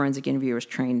 but the forensic interviewer is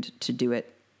trained to do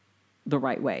it the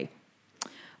right way.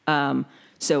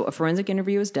 So a forensic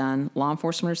interview is done. Law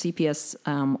enforcement or CPS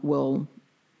will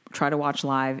try to watch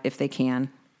live if they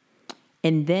can.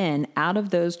 And then out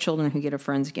of those children who get a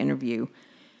forensic interview,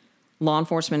 law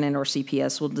enforcement and or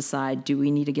CPS will decide, do we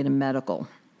need to get a medical?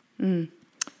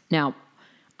 Now,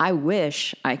 I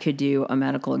wish I could do a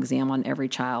medical exam on every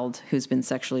child who's been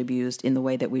sexually abused in the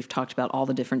way that we've talked about all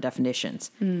the different definitions.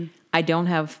 I don't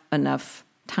have enough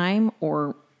time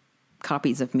or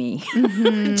copies of me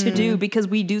to do, because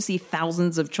we do see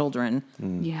thousands of children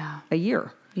a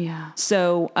year.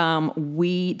 So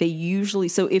they usually,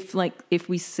 so if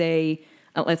we say,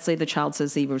 let's say the child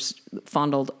says he was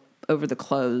fondled over the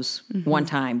clothes one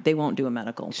time, they won't do a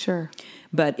medical. Sure.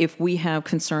 But if we have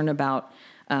concern about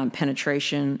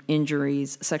penetration,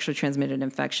 injuries, sexually transmitted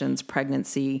infections,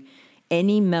 pregnancy,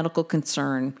 any medical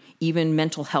concern, even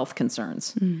mental health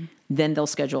concerns, then they'll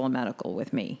schedule a medical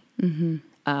with me.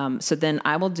 So then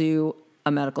I will do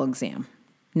a medical exam.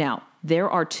 Now, there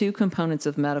are 2 components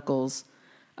of medicals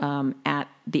at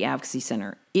the Advocacy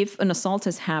Center. If an assault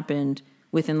has happened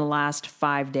within the last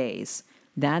 5 days,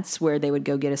 that's where they would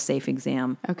go get a safe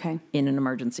exam in an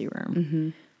emergency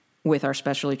room with our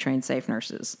specially trained safe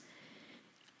nurses.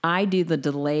 I do the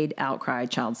delayed outcry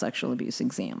child sexual abuse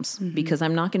exams because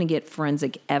I'm not going to get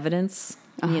forensic evidence,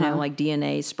 like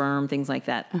DNA, sperm, things like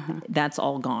that. That's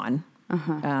all gone,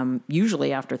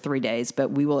 usually after 3 days,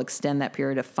 but we will extend that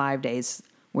period of 5 days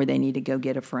where they need to go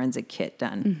get a forensic kit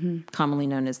done, commonly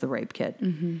known as the rape kit.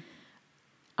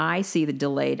 I see the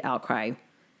delayed outcry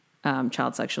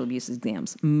child sexual abuse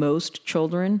exams. Most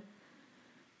children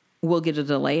will get a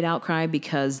delayed outcry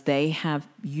because they have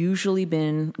usually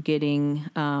been getting,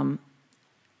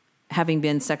 having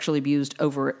been sexually abused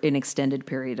over an extended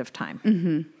period of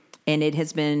time. And it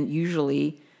has been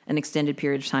usually an extended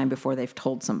period of time before they've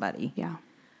told somebody. Yeah.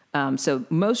 So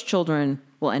most children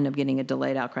will end up getting a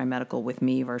delayed outcry medical with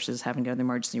me versus having to go to the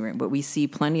emergency room. But we see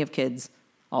plenty of kids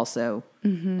also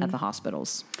at the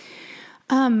hospitals.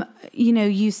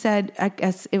 You said, I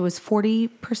guess it was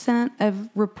 40% of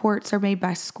reports are made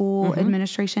by school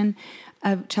administration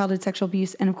of childhood sexual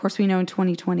abuse. And of course, we know in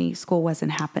 2020, school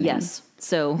wasn't happening. Yes.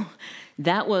 So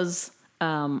that was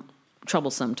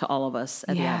troublesome to all of us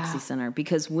at the Advocacy Center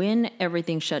because when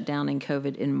everything shut down in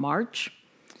COVID in March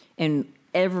and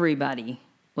everybody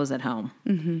was at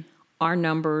home, our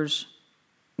numbers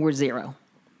were zero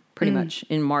pretty much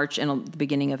in March and the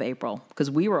beginning of April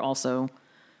because we were also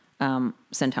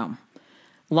sent home.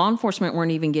 Law enforcement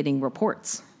weren't even getting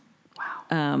reports.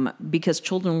 Wow. Because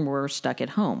children were stuck at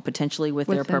home, potentially with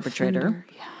their perpetrator.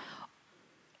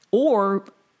 Or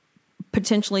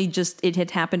potentially just it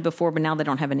had happened before, but now they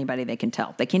don't have anybody they can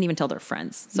tell. They can't even tell their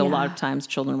friends. So a lot of times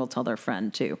children will tell their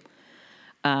friend too.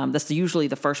 That's usually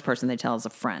the first person they tell is a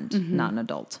friend, not an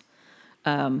adult.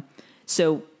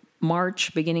 So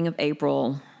March, beginning of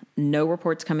April, no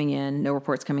reports coming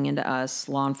into us.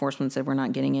 Law enforcement said we're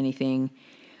not getting anything.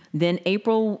 Then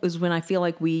April is when I feel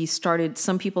like we started,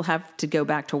 some people have to go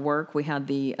back to work. We had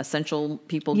the essential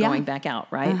people going back out,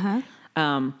 right?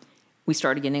 We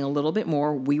started getting a little bit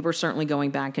more. We were certainly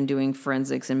going back and doing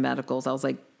forensics and medicals. I was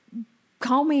like,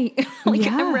 call me.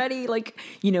 I'm ready.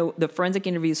 The forensic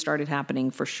interviews started happening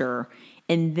for sure.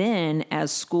 And then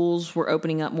as schools were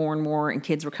opening up more and more and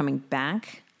kids were coming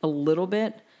back a little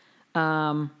bit,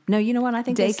 no, you know what? I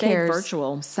think they stayed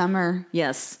virtual. Summer.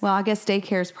 Yes. Well, I guess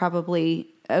daycare's probably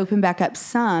opened back up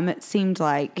some, it seemed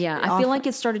like. Yeah, I feel like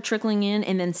it started trickling in,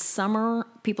 and then summer,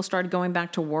 people started going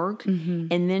back to work, and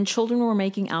then children were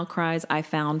making outcries, I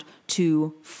found,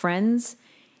 to friends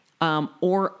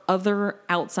or other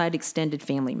outside extended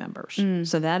family members.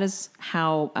 So that is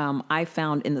how I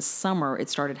found in the summer it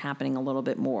started happening a little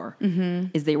bit more,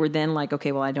 is they were then like,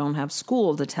 okay, well, I don't have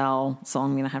school to tell, so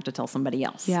I'm going to have to tell somebody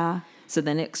else. Yeah. So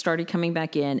then it started coming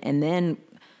back in, and then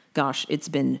gosh, it's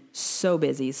been so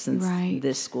busy since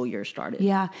this school year started.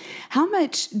 Yeah. How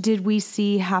much did we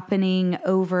see happening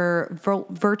over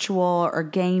virtual or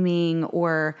gaming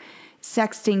or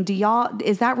sexting?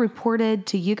 Is that reported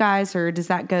to you guys, or does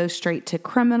that go straight to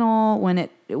criminal when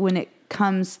it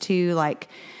comes to like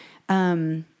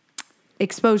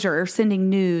exposure or sending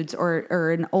nudes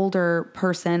or an older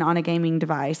person on a gaming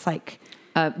device?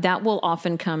 That will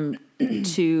often come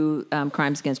to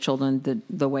crimes against children,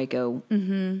 the Waco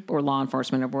or law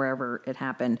enforcement or wherever it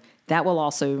happened. That will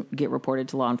also get reported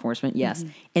to law enforcement, yes.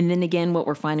 And then again, what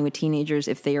we're finding with teenagers,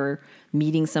 if they are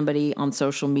meeting somebody on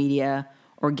social media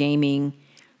or gaming,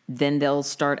 then they'll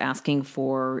start asking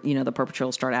for, the perpetrator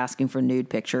will start asking for nude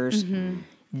pictures.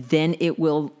 Then it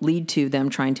will lead to them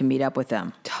trying to meet up with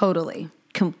them. Totally.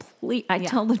 I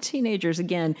tell the teenagers,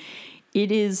 again,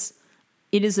 it is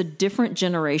a different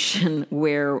generation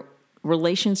where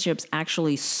relationships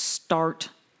actually start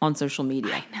on social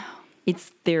media. I know.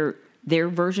 It's their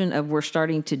version of we're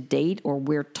starting to date or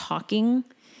we're talking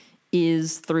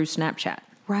is through Snapchat.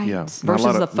 Right. Yeah.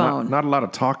 Versus the phone. Not a lot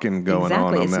of talking going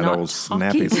on It's that not old talking.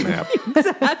 snappy snap.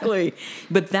 Exactly.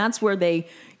 But that's where they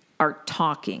are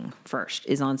talking first,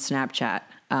 is on Snapchat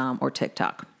or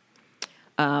TikTok.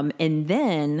 And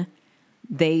then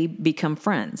they become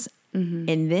friends.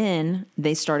 And then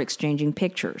they start exchanging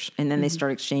pictures, and then they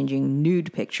start exchanging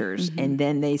nude pictures, and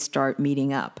then they start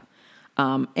meeting up.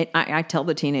 And I tell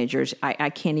the teenagers,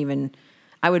 I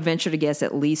would venture to guess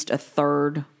at least a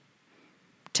third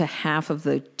to half of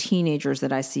the teenagers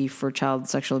that I see for child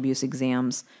sexual abuse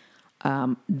exams,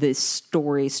 the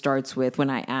story starts with, when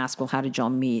I ask, well, how did y'all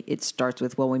meet? It starts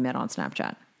with, well, we met on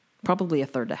Snapchat. Probably a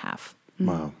third to half.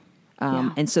 Wow.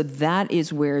 And so that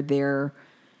is where they're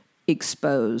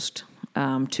exposed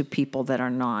to people that are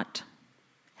not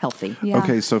healthy. Yeah.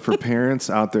 Okay, so for parents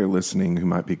out there listening who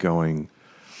might be going,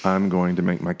 I'm going to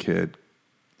make my kid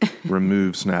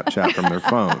remove Snapchat from their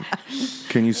phone.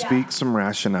 Can you speak some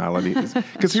rationality?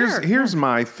 Because here's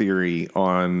my theory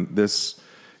on this.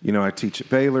 I teach at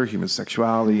Baylor human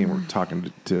sexuality, and we're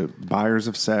talking to buyers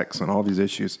of sex and all these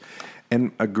issues.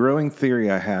 And a growing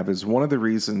theory I have is one of the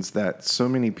reasons that so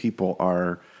many people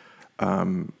are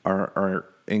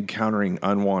encountering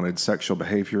unwanted sexual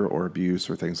behavior or abuse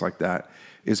or things like that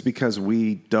is because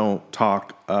we don't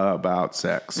talk about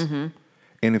sex. Mm-hmm.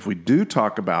 And if we do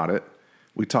talk about it,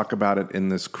 we talk about it in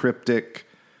this cryptic,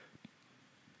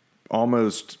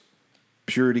 almost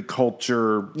purity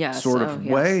culture sort of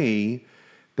way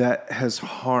that has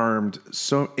harmed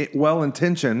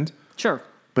well-intentioned. Sure.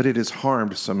 But it has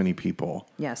harmed so many people.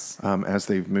 Yes. As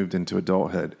they've moved into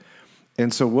adulthood.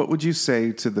 And so what would you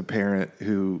say to the parent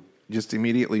who just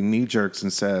immediately knee-jerks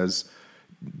and says,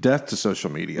 death to social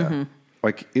media? Mm-hmm.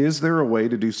 Like, is there a way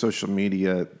to do social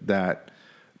media that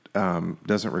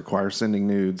doesn't require sending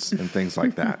nudes and things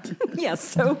like that? Yes.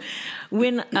 So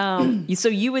when, so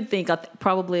you would think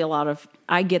probably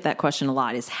I get that question a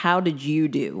lot is how did you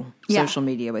do social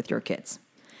media with your kids?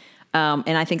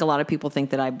 And I think a lot of people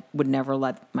think that I would never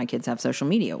let my kids have social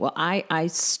media. Well, I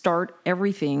start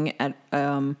everything at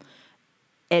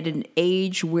an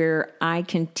age where I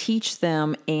can teach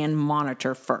them and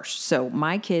monitor first. So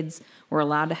my kids were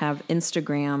allowed to have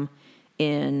Instagram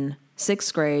in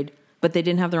 6th grade, but they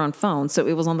didn't have their own phone. So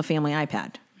it was on the family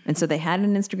iPad. And so they had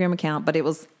an Instagram account, but it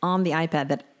was on the iPad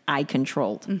that I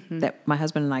controlled, that my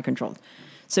husband and I controlled.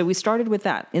 So we started with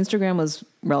that. Instagram was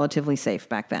relatively safe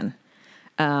back then.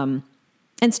 And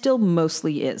still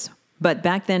mostly is. But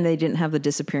back then they didn't have the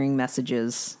disappearing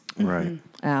messages, right?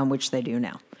 Which they do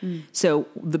now. So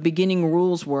the beginning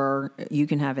rules were you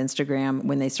can have Instagram.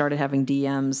 When they started having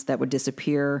DMs that would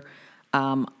disappear,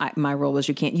 my rule was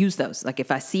you can't use those. Like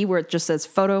if I see where it just says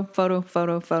photo,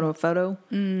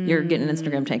 you're getting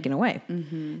Instagram taken away.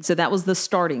 Mm-hmm. So that was the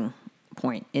starting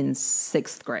point in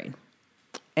 6th grade.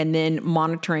 And then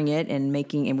monitoring it and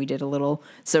we did a little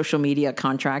social media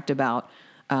contract about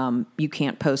you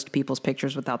can't post people's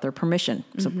pictures without their permission.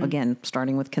 So again,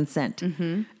 starting with consent.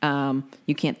 Mm-hmm.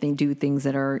 You can't do things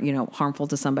that are, harmful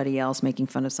to somebody else, making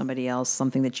fun of somebody else,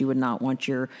 something that you would not want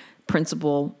your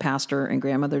principal, pastor, and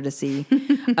grandmother to see.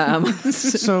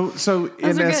 So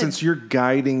in essence, you're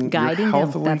guiding you're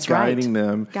healthily them. That's guiding right.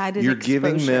 them. Guided you're exposure.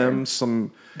 giving them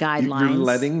some guidelines. You're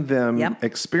letting them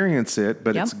experience it,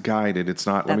 but it's guided. It's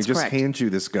not, let me just hand you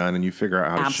this gun and you figure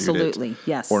out how to shoot it.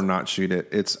 Yes. Or not shoot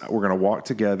it. We're going to walk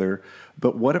together.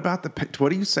 But what about what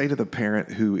do you say to the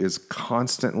parent who is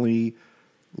constantly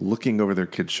looking over their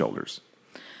kids' shoulders?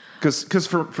 Because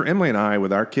for Emily and I,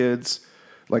 with our kids,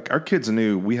 like our kids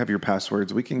knew we have your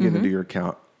passwords. We can get into your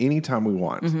account anytime we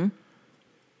want. Mm-hmm.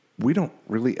 We don't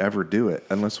really ever do it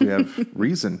unless we have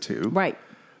reason to. Right.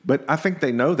 But I think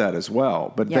they know that as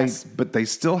well. But they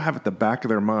still have at the back of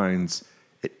their minds,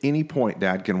 at any point,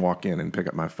 Dad can walk in and pick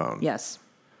up my phone. Yes.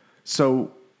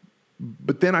 So,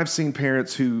 but then I've seen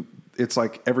parents who it's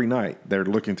like every night they're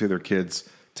looking through their kids'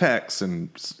 texts, and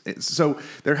so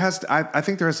I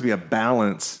think there has to be a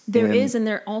balance. There is, and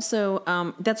there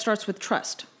also that starts with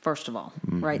trust. First of all,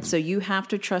 right? So you have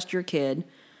to trust your kid,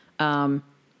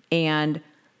 and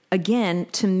again,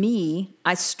 to me,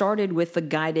 I started with the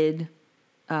guided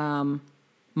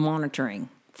monitoring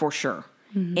for sure,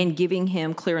 and giving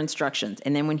him clear instructions.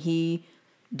 And then when he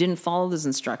didn't follow those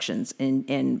instructions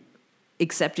and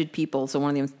accepted people, so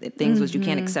one of the things was you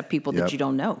can't accept people that you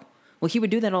don't know. Well, he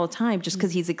would do that all the time just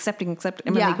because he's accepting,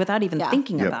 without even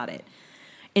thinking about it.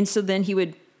 And so then he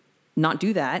would not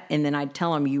do that, and then I'd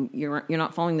tell him, you're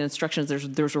not following the instructions.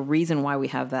 There's a reason why we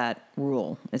have that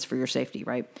rule. It's for your safety,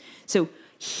 right? So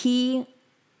he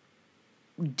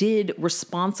did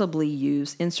responsibly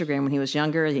use Instagram when he was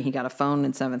younger. He got a phone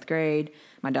in 7th grade.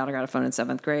 My daughter got a phone in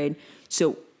 7th grade.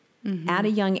 So at a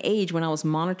young age, when I was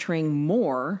monitoring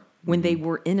more, when they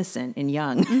were innocent and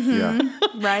young,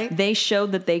 right, they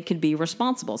showed that they could be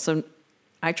responsible. So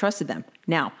I trusted them.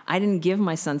 Now, I didn't give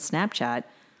my son Snapchat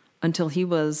until he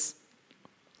was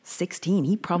 16.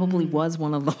 He probably was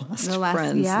one of the last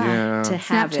friends to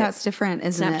have Snapchat's it. different,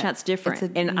 isn't it? Snapchat's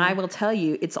different. And I will tell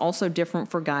you, it's also different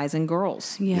for guys and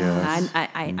girls. Yes.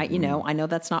 I know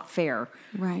that's not fair.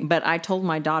 Right. But I told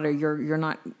my daughter, you're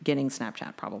not getting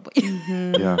Snapchat probably.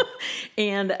 Yeah.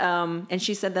 And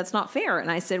she said, that's not fair.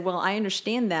 And I said, well, I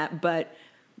understand that, but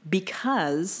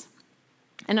because,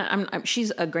 and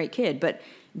she's a great kid, but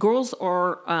girls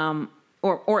are,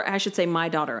 or I should say my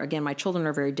daughter, again, my children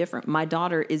are very different. My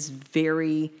daughter is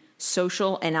very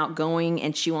social and outgoing,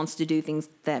 and she wants to do things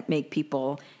that make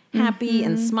people happy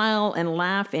and smile and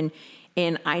laugh. And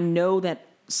I know that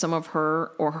some of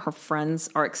her or her friends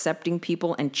are accepting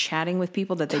people and chatting with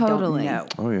people that they don't know.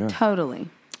 Oh, yeah. Totally.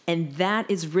 And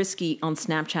that is risky on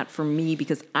Snapchat for me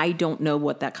because I don't know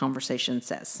what that conversation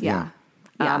says. Yeah.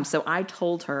 Yeah. So I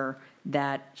told her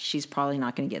that she's probably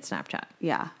not going to get Snapchat.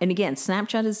 Yeah. And again,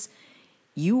 Snapchat is,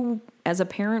 you as a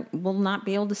parent will not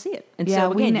be able to see it. And Yeah, so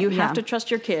we again, know- you yeah. have to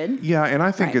trust your kid. Yeah, and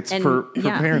I think Right. it's And- for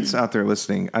yeah. parents out there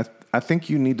listening. I think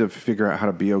you need to figure out how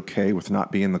to be okay with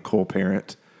not being the cool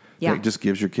parent Yeah. that just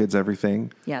gives your kids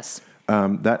everything. Yes.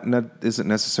 That isn't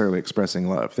necessarily expressing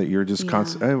love. That you're just Yeah.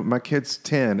 constant. Oh, my kid's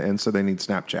 10, and so they need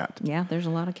Snapchat. Yeah, there's a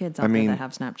lot of kids out mean, there that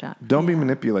have Snapchat. Don't be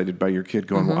manipulated by your kid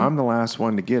going, well, I'm the last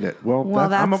one to get it. Well, Well,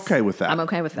 I'm that's- okay with that. I'm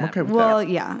okay with that. I'm okay with Well, that.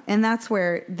 yeah. And that's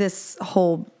where this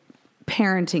whole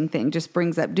parenting thing just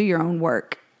brings up, do your own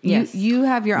work. Yes. You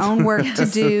have your own work to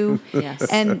do. Yes.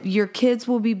 And your kids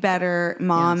will be better,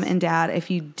 mom Yes. and dad, if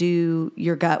you do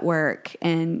your gut work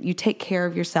and you take care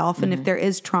of yourself. And if there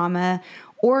is trauma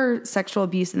or sexual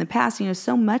abuse in the past,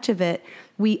 so much of it,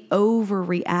 we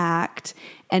overreact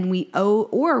and we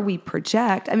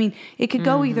project. I mean, it could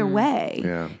go either way.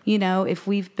 Yeah. If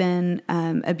we've been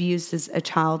abused as a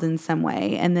child in some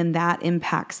way, and then that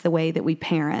impacts the way that we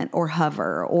parent or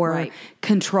hover or Right.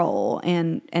 control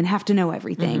and have to know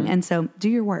everything. And so do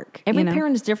your work. Every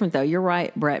parent is different, though. You're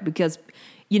right, Brett, because,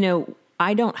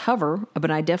 I don't hover, but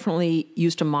I definitely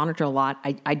used to monitor a lot.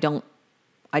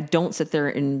 I don't sit there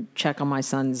and check on my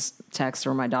son's texts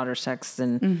or my daughter's texts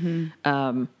and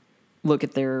look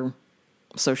at their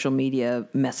social media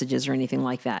messages or anything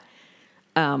like that.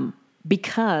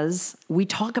 Because we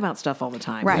talk about stuff all the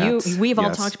time. Right. We've all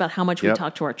Yes. talked about how much we Yep.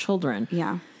 talk to our children.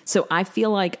 Yeah. So I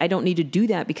feel like I don't need to do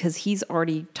that because he's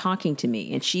already talking to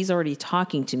me and she's already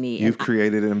talking to me. You've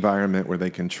created an environment where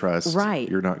they can trust. Right.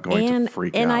 You're not going to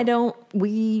freak out.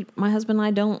 And my husband and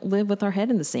I don't live with our head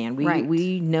in the sand. Right.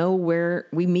 We know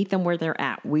we meet them where they're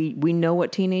at. We know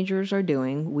what teenagers are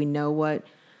doing. We know what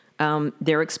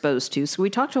they're exposed to. So we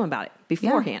talk to them about it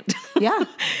beforehand. Yeah.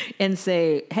 And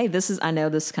say, hey, I know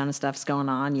this kind of stuff's going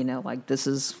on. This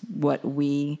is what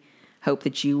we hope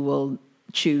that you will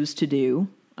choose to do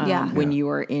when you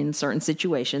are in certain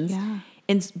situations. Yeah.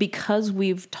 And because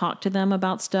we've talked to them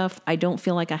about stuff, I don't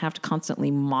feel like I have to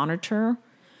constantly monitor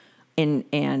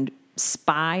and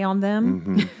spy on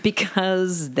them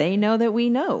because they know that we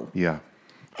know. Yeah.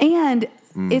 And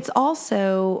it's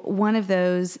also one of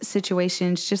those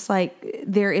situations, just like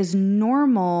there is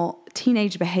normal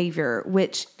teenage behavior,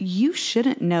 which you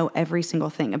shouldn't know every single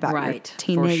thing about your Right, for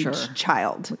teenage sure.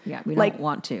 child. Yeah, we don't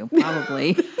want to,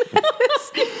 probably.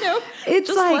 It's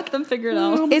Just like, let them figure it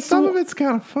out. It's Some of it's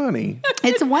kind of funny.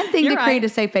 it's one thing to You're create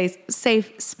right. a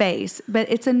safe space, but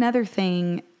it's another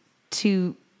thing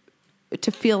to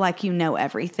feel like you know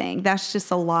everything. That's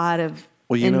just a lot of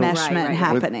enmeshment Right.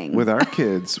 happening. With our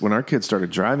kids, when our kids started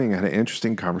driving, I had an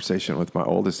interesting conversation with my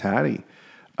oldest, Hattie.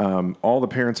 All the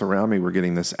parents around me were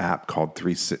getting this app called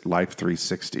Life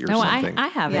 360 or something. I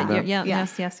have Yeah. it. Yeah.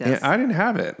 Yes. And I didn't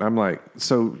have it. I'm like,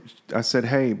 so I said,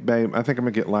 hey, babe, I think I'm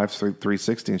going to get Life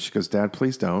 360. And she goes, Dad,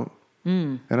 please don't.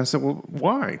 And I said, well,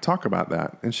 why? Talk about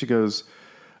that. And she goes,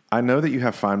 I know that you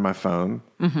have Find My Phone,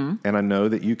 and I know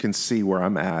that you can see where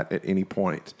I'm at any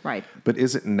point. Right. But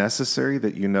is it necessary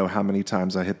that you know how many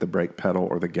times I hit the brake pedal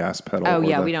or the gas pedal? Oh, or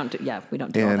yeah, the, we don't do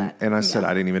all that. And I said,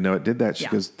 I didn't even know it did that. She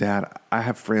Yeah. goes, Dad, I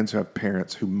have friends who have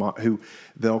parents who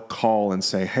they'll call and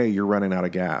say, hey, you're running out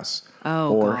of gas.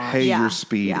 Oh, or, gosh. hey, Yeah. you're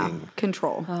speeding. Yeah.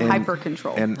 Control, hyper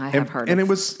control. And I have heard and of it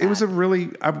was a really.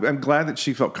 I'm glad that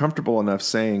she felt comfortable enough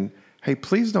saying, "Hey,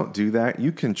 please don't do that.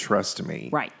 You can trust me."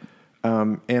 Right.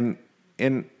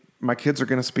 And my kids are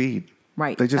going to speed.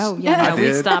 Right. They just. Oh, yeah. I No, we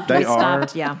did. stopped. They We are.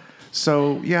 stopped. Yeah.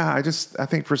 So yeah, I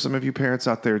think for some of you parents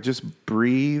out there, just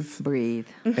breathe Breathe.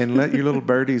 and let your little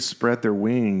birdies spread their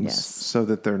wings Yes. so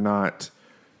that they're not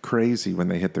crazy when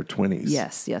they hit their 20s.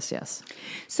 Yes.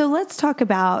 So let's talk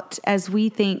about, as we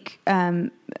think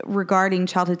regarding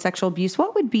childhood sexual abuse,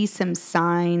 what would be some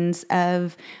signs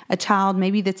of a child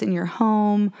maybe that's in your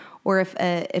home, or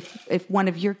if one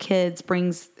of your kids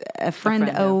brings a friend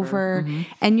over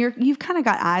and you've kind of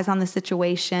got eyes on the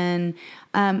situation,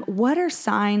 what are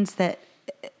signs that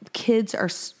kids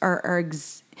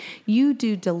you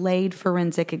do delayed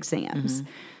forensic exams.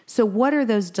 So what are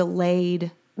those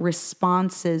delayed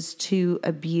responses to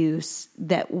abuse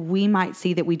that we might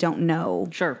see that we don't know?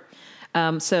 Sure.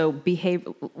 So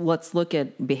let's look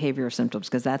at behavioral symptoms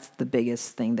because that's the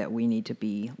biggest thing that we need to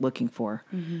be looking for.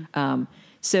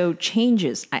 So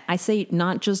changes, I say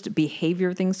not just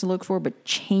behavior things to look for, but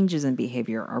changes in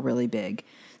behavior are really big.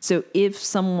 So if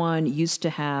someone used to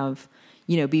have,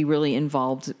 be really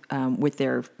involved with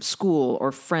their school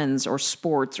or friends or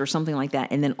sports or something like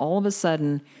that, and then all of a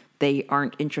sudden they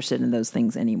aren't interested in those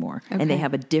things anymore, and they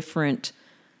have a different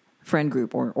friend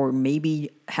group, or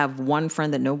maybe have one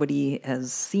friend that nobody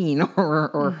has seen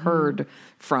or heard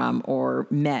from or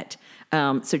met.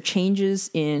 So changes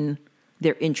in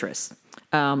their interests,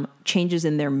 changes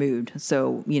in their mood.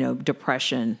 So,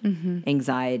 depression,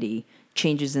 anxiety,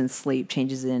 changes in sleep,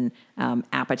 changes in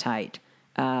appetite,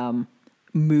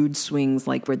 mood swings,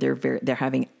 like where they're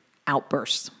having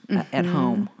outbursts at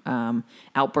home,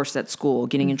 outbursts at school,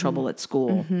 getting in trouble at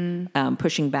school,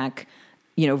 pushing back,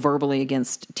 verbally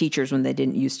against teachers when they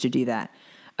didn't used to do that.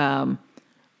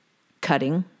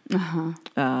 Cutting,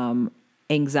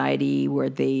 anxiety, where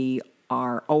they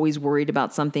are always worried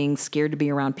about something, scared to be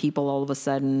around people all of a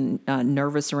sudden,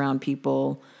 nervous around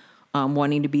people,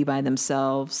 wanting to be by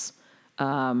themselves.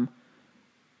 The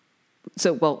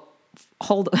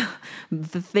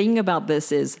thing about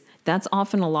this is that's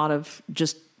often a lot of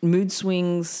just mood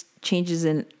swings, changes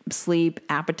in sleep,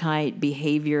 appetite,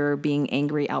 behavior, being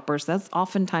angry, outbursts. That's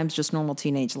oftentimes just normal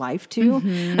teenage life too.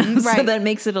 So Right. that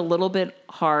makes it a little bit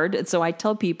hard. And so I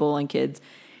tell people and kids,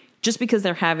 just because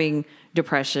they're having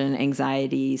depression,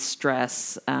 anxiety,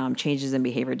 stress, changes in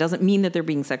behavior, doesn't mean that they're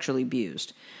being sexually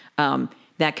abused.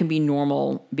 That can be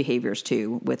normal behaviors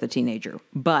too with a teenager.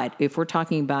 But if we're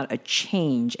talking about a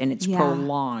change and it's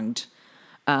prolonged,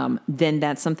 then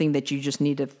that's something that you just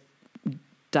need to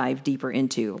dive deeper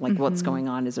into. Like, what's going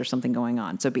on? Is there something going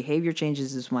on? So behavior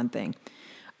changes is one thing.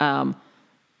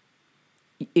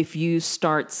 If you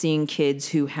start seeing kids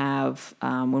who have,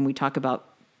 when we talk about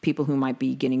people who might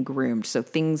be getting groomed, so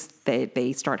things that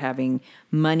they start having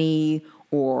money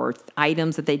or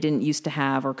items that they didn't used to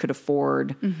have or could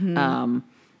afford,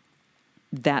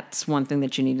 that's one thing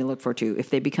that you need to look for too. If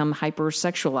they become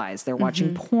hypersexualized, they're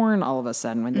watching porn all of a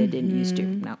sudden when they didn't used to.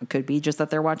 Now, it could be just that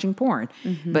they're watching porn,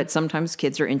 but sometimes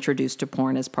kids are introduced to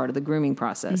porn as part of the grooming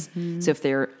process. So if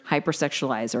they're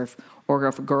hypersexualized, or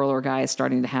if a girl or guy is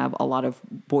starting to have a lot of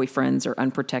boyfriends or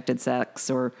unprotected sex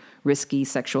or risky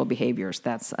sexual behaviors,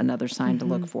 that's another sign to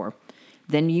look for.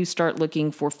 Then you start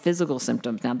looking for physical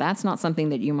symptoms. Now, that's not something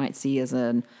that you might see as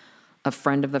a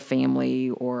friend of the family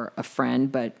or a friend,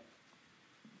 but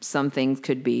some things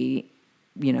could be,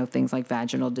 things like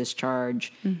vaginal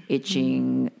discharge,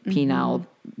 itching, penile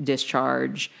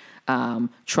discharge,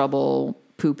 trouble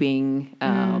pooping,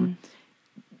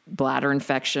 bladder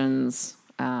infections,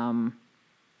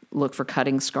 look for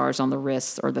cutting scars on the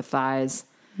wrists or the thighs.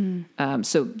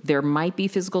 So there might be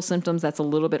physical symptoms. That's a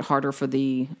little bit harder for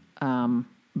the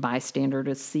bystander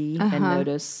to see and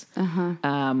notice.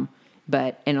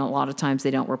 And a lot of times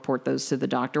they don't report those to the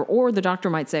doctor, or the doctor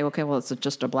might say, okay, well, it's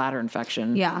just a bladder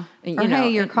infection. Yeah. Hey,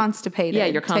 you're constipated. Yeah,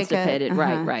 you're constipated.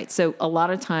 Right. So a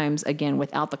lot of times, again,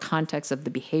 without the context of the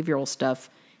behavioral stuff,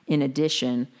 in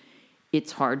addition,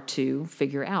 it's hard to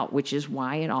figure out, which is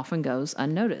why it often goes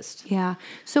unnoticed. Yeah.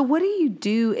 So what do you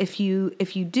do if you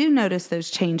do notice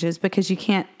those changes, because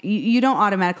you don't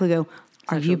automatically go,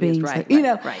 are you being right?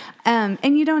 And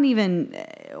you don't even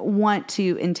want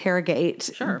to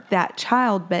interrogate that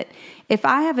child. But if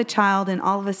I have a child and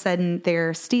all of a sudden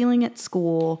they're stealing at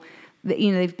school,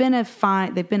 they've been a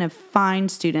fine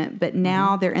student, but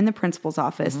now they're in the principal's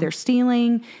office. They're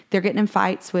stealing. They're getting in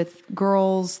fights with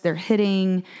girls. They're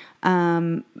hitting,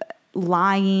 lying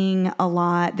a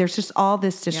lot. There's just all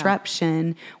this disruption.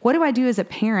 Yeah. What do I do as a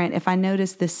parent if I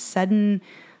notice this sudden,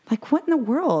 like, what in the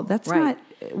world? That's not.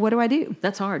 What do I do?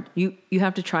 That's hard. You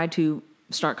have to try to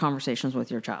start conversations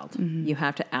with your child. You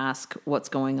have to ask what's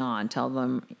going on. Tell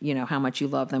them, how much you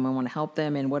love them and want to help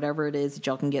them, and whatever it is that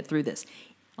y'all can get through this.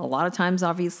 A lot of times,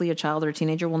 obviously, a child or a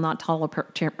teenager will not tell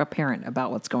a parent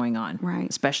about what's going on, right?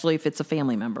 Especially if it's a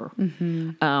family member.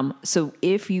 So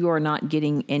if you are not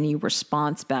getting any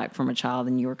response back from a child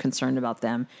and you are concerned about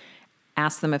them,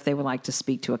 ask them if they would like to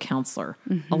speak to a counselor.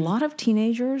 A lot of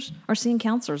teenagers are seeing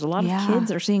counselors. A lot of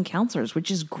kids are seeing counselors, which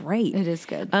is great. It is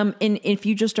good. And if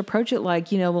you just approach it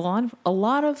like, a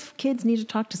lot of kids need to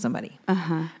talk to somebody.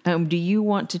 Do you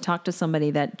want to talk to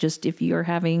somebody that just, if you're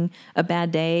having a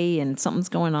bad day and something's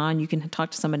going on, you can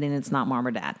talk to somebody and it's not mom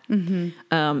or dad.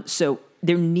 So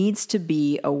there needs to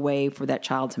be a way for that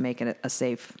child to make it a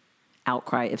safe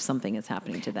outcry if something is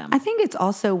happening to them. I think it's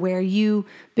also where you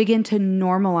begin to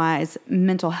normalize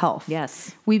mental health.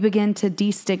 Yes. We begin to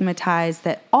destigmatize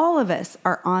that all of us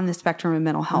are on the spectrum of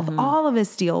mental health. All of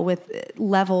us deal with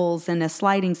levels and a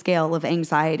sliding scale of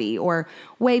anxiety or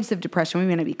waves of depression. We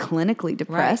may not be clinically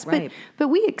depressed, but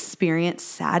we experience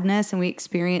sadness and we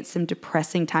experience some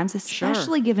depressing times,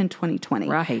 especially given 2020.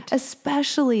 Right.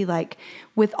 Especially like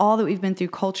with all that we've been through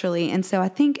culturally. And so I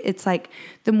think it's like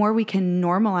the more we can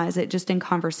normalize it, just just in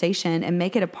conversation and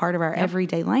make it a part of our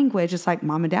everyday language. It's like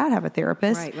mom and dad have a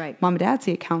therapist. Right. Mom and dad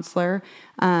see a counselor.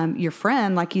 Your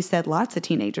friend, like you said, lots of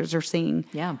teenagers are seeing,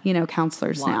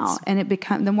 counselors now. And it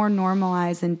the more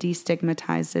normalized and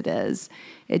destigmatized it is,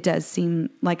 it does seem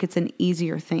like it's an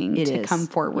easier thing to come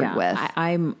forward with.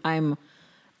 I'm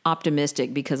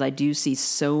optimistic because I do see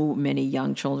so many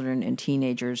young children and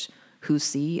teenagers who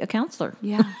see a counselor.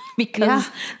 Yeah. Because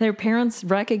their parents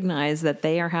recognize that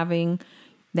they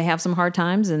have some hard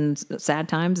times and sad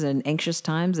times and anxious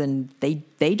times, and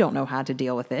they don't know how to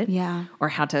deal with it. Yeah. Or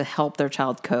how to help their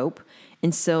child cope.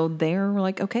 And so they're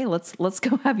like, okay, let's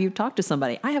go have you talk to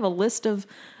somebody. I have a list of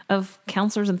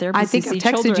counselors and therapists. I think I've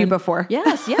texted you before.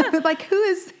 Yes, yeah. Like who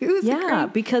is yeah,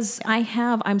 because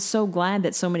I'm so glad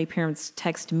that so many parents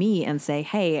text me and say,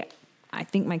 hey, I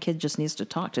think my kid just needs to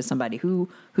talk to somebody. Who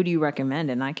do you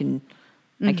recommend? And I can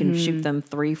shoot them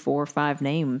 3, 4, 5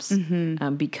 names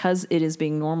because it is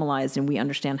being normalized and we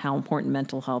understand how important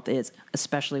mental health is,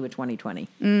 especially with 2020.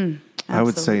 I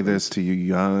would say this to you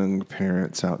young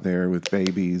parents out there with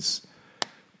babies.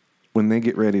 When they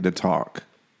get ready to talk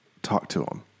to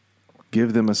them.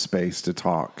 Give them a space to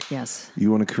talk. Yes.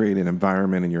 You want to create an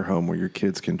environment in your home where your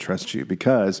kids can trust you,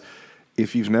 because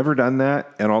if you've never done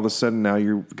that and all of a sudden now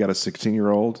you've got a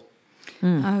 16-year-old,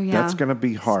 oh yeah, that's going to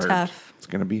be hard. It's tough. It's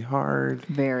going to be hard.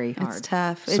 Very hard. It's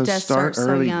tough. So It does start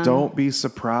early. so young. Don't be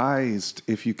surprised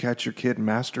if you catch your kid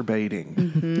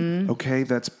masturbating. Okay,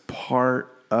 that's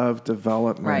part of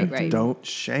development. Right. Don't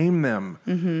shame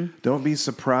them. Don't be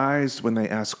surprised when they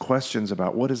ask questions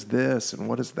about what is this and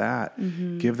what is that.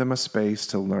 Give them a space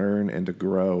to learn and to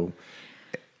grow.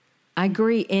 I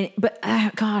agree. But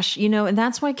gosh, and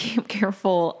that's why Camp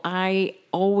Careful, I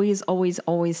always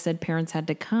said parents had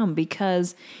to come,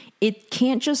 because it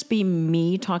can't just be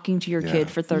me talking to your kid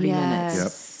for 30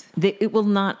 minutes. It will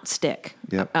not stick.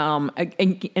 Yep.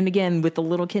 And again, with the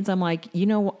little kids, I'm like,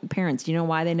 parents,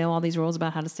 why they know all these rules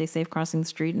about how to stay safe crossing the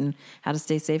street and how to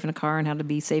stay safe in a car and how to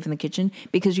be safe in the kitchen?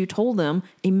 Because you told them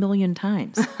 1,000,000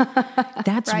 times.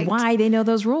 That's Right. why they know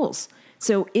those rules.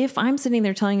 So if I'm sitting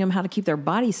there telling them how to keep their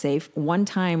body safe one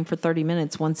time for 30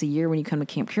 minutes once a year when you come to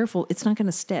Camp Careful, it's not going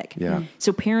to stick. Yeah.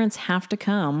 So parents have to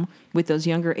come with those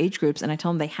younger age groups, and I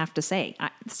tell them they have to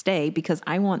stay because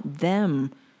I want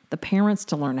them, the parents,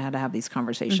 to learn how to have these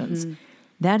conversations.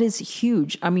 That is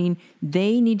huge. I mean,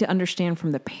 they need to understand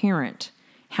from the parent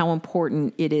how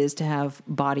important it is to have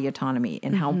body autonomy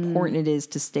and how important it is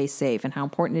to stay safe and how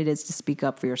important it is to speak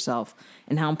up for yourself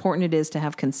and how important it is to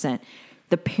have consent.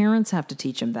 The parents have to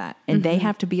teach them that, and they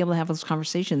have to be able to have those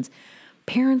conversations.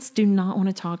 Parents do not want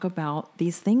to talk about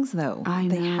these things, though. I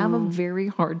They have a know. very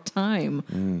hard time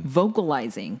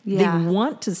vocalizing. Yeah. They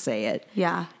want to say it.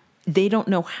 Yeah. They don't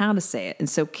know how to say it. And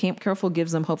so Camp Careful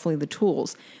gives them hopefully the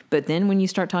tools. But then when you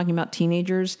start talking about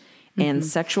teenagers and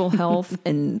sexual health,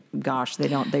 and gosh,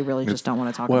 they really just don't want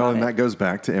to talk about it. Well, and that goes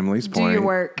back to Emily's point. Do your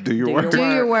work. Do your work. Do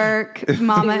your work,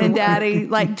 mama and daddy.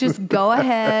 Like, just go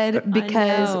ahead,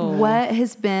 because know. what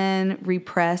has been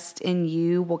repressed in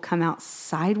you will come out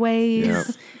sideways Yep.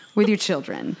 with your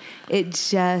children. It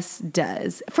just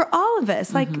does. For all of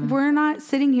us. Like, we're not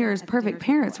sitting here as perfect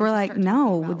parents. We're like,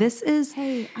 no, this is...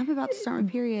 Hey, I'm about to start my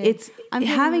period. It's I'm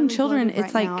feeling having really children. bloated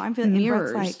It's right like now. I'm feeling, and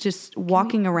Brett's mirrors like, just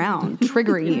walking around,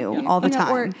 triggering you all the You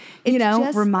know, or time. it's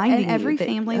just- reminding and every you that,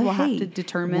 family will have hey, to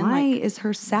determine, why like, is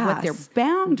her sass, what their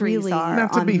boundaries really are. Now,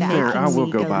 to on be that. fair, I will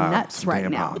Making go me buy nuts some right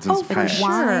tampons now. and Oh, some for pads. sure.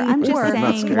 I'm just I'm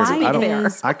not saying, scared. why I don't.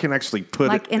 is I can actually put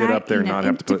like, it and up there and not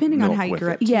have to put depending on milk how you with grew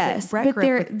it. up, too. Yes, Brett but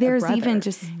grew up with a there's brother. even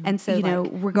just, And so,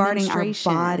 regarding our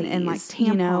menstruation bodies, and, like, it's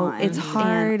tampons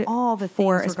hard and all the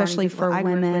for, things especially regarding for people. I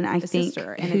grew up women, with I a think,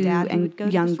 sister and a who dad who would go to and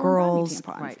the young store and buy me girls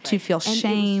tampons. to feel And it was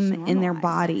shame just in their normalized.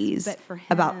 bodies But for him,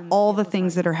 about all the it was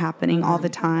things like, that are happening all the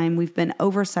time. We've been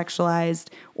over sexualized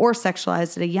or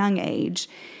sexualized at a young age,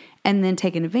 and then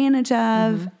taken advantage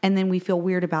of, and then we feel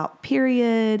weird about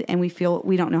period, and we feel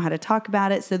we don't know how to talk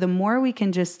about it. So the more we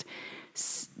can just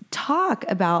talk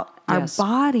about our Yes.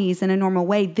 bodies in a normal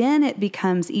way, then it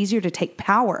becomes easier to take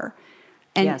power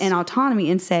and, Yes. and autonomy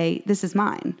and say, this is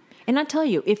mine. And I tell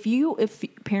you, if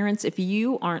parents, if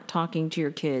you aren't talking to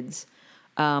your kids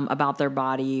about their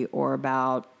body or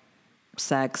about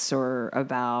sex or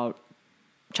about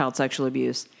child sexual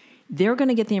abuse, they're going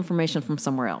to get the information from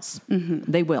somewhere else.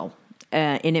 They will.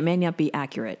 And it may not be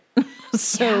accurate.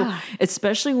 So,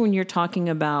 especially when you're talking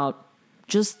about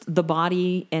just the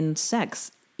body and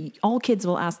sex, all kids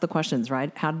will ask the questions,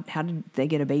 right? How did they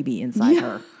get a baby inside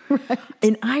her? Right.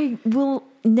 And I will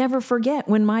never forget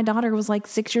when my daughter was like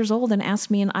 6 years old and asked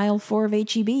me in aisle 4 of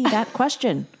HEB that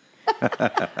question.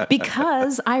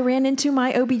 because I ran into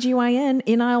my OBGYN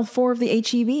in aisle 4 of the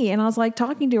HEB, and I was like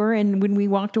talking to her. And when we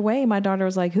walked away, my daughter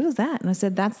was like, "Who is that?" And I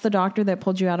said, "That's the doctor that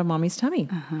pulled you out of mommy's tummy."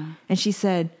 And she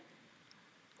said,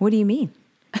 "What do you mean?"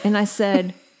 And I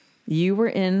said, "You were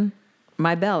in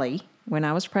my belly when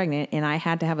I was pregnant, and I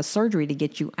had to have a surgery to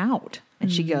get you out."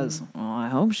 And she goes, "Well, I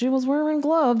hope she was wearing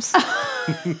gloves."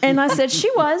 And I said, "She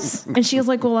was." And she was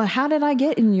like, "Well, how did I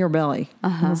get in your belly?"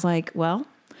 I was like, "Well,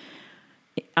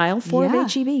 aisle 4 Yeah,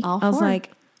 of HEB. all I was 4.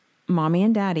 like, "Mommy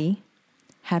and Daddy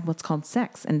had what's called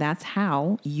sex, and that's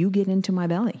how you get into my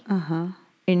belly."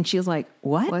 And she was like,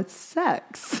 "What?" What's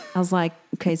sex? I was like,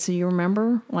 "Okay, so you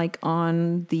remember like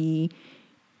on the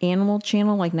Animal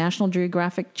Channel, like National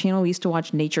Geographic Channel, we used to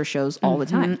watch nature shows all the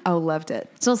time." Oh, loved it.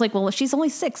 So I was like, "Well, she's only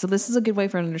 6, so this is a good way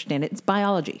for her to understand it. It's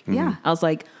biology." Yeah. I was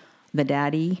like, the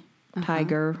daddy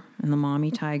tiger and the mommy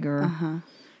tiger,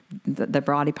 the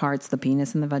body parts, the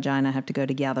penis and the vagina have to go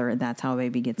together, and that's how a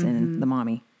baby gets in the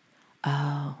mommy.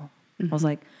 Oh. I was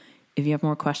like, if you have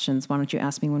more questions, why don't you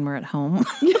ask me when we're at home?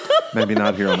 Maybe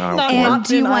not here on aisle 4. And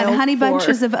do you in want aisle honey 4.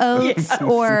 bunches of oats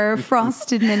or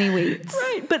frosted mini wheats?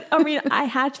 Right. But I mean,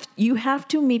 you have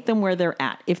to meet them where they're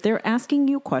at. If they're asking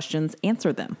you questions,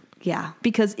 answer them. Yeah,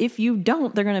 Because if you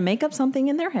don't, they're going to make up something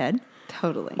in their head,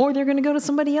 totally. or they're going to go to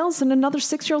somebody else, and another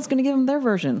 6-year-old's going to give them their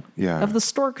version of the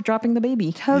stork dropping the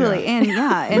baby. Totally.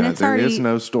 Yeah. And and it's there already is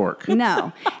no stork.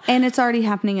 No. And it's already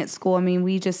happening at school. I mean,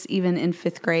 we just, even in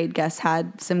 5th grade, Gus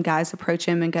had some guys approach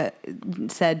him and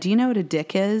said, "Do you know what a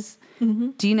dick is?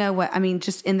 Do you know what," I mean,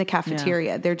 just in the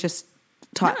cafeteria, they're just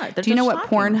taught, Yeah, they're "Do you know just what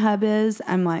talking. Pornhub is?"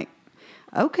 I'm like,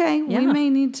 okay, we Yeah. may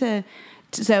need to.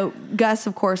 So Gus,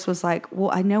 of course, was like,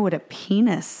 "Well, I know what a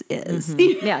penis is."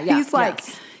 Yeah, yeah, He's like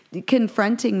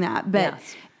confronting that. But,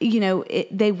 Yes. you know,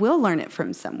 they will learn it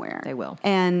from somewhere. They will.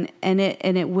 And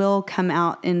it will come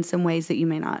out in some ways that you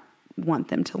may not want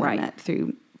them to learn Right. it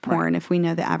through porn, if we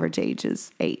know the average age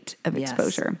is 8 of Yes.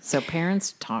 exposure. So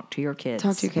parents, talk to your kids.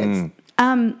 Talk to your kids.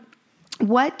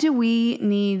 What do we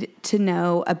need to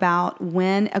know about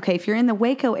if you're in the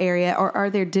Waco area, or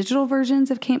are there digital versions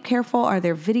of Camp Careful? Are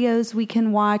there videos we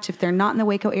can watch if they're not in the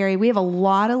Waco area? We have a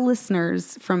lot of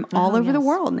listeners from all over the yes.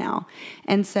 world now.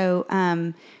 And so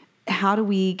how do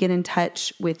we get in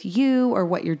touch with you or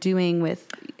what you're doing with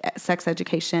sex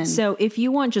education? So if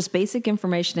you want just basic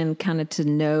information and kind of to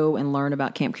know and learn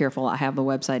about Camp Careful, I have the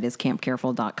website is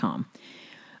campcareful.com.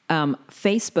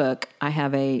 Facebook, I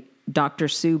have a Dr.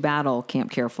 Sue Battle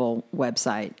Camp Careful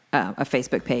website, a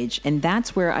Facebook page, and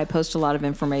that's where I post a lot of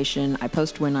information. I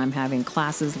post when I'm having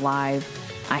classes live.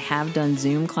 I have done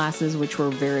Zoom classes, which were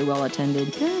very well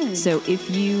attended. Good. So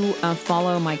if you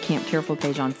follow my Camp Careful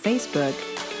page on Facebook,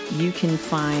 you can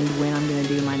find when I'm going to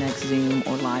do my next Zoom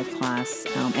or live class.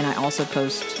 And I also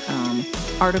post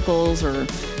articles, or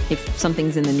if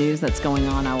something's in the news that's going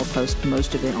on, I will post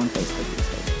most of it on Facebook these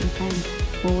days. Okay.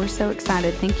 Well, we're so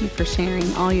excited. Thank you for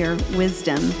sharing all your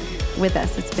wisdom with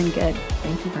us. It's been good.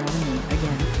 Thank you for having me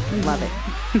again. Love it.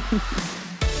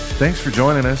 Thanks for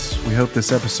joining us. We hope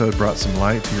this episode brought some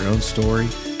light to your own story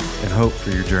and hope for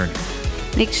your journey.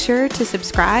 Make sure to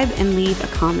subscribe and leave a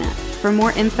comment. For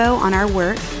more info on our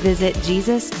work, visit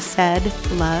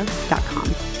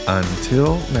JesusSaidLove.com.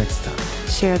 Until next time.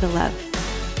 Share the love.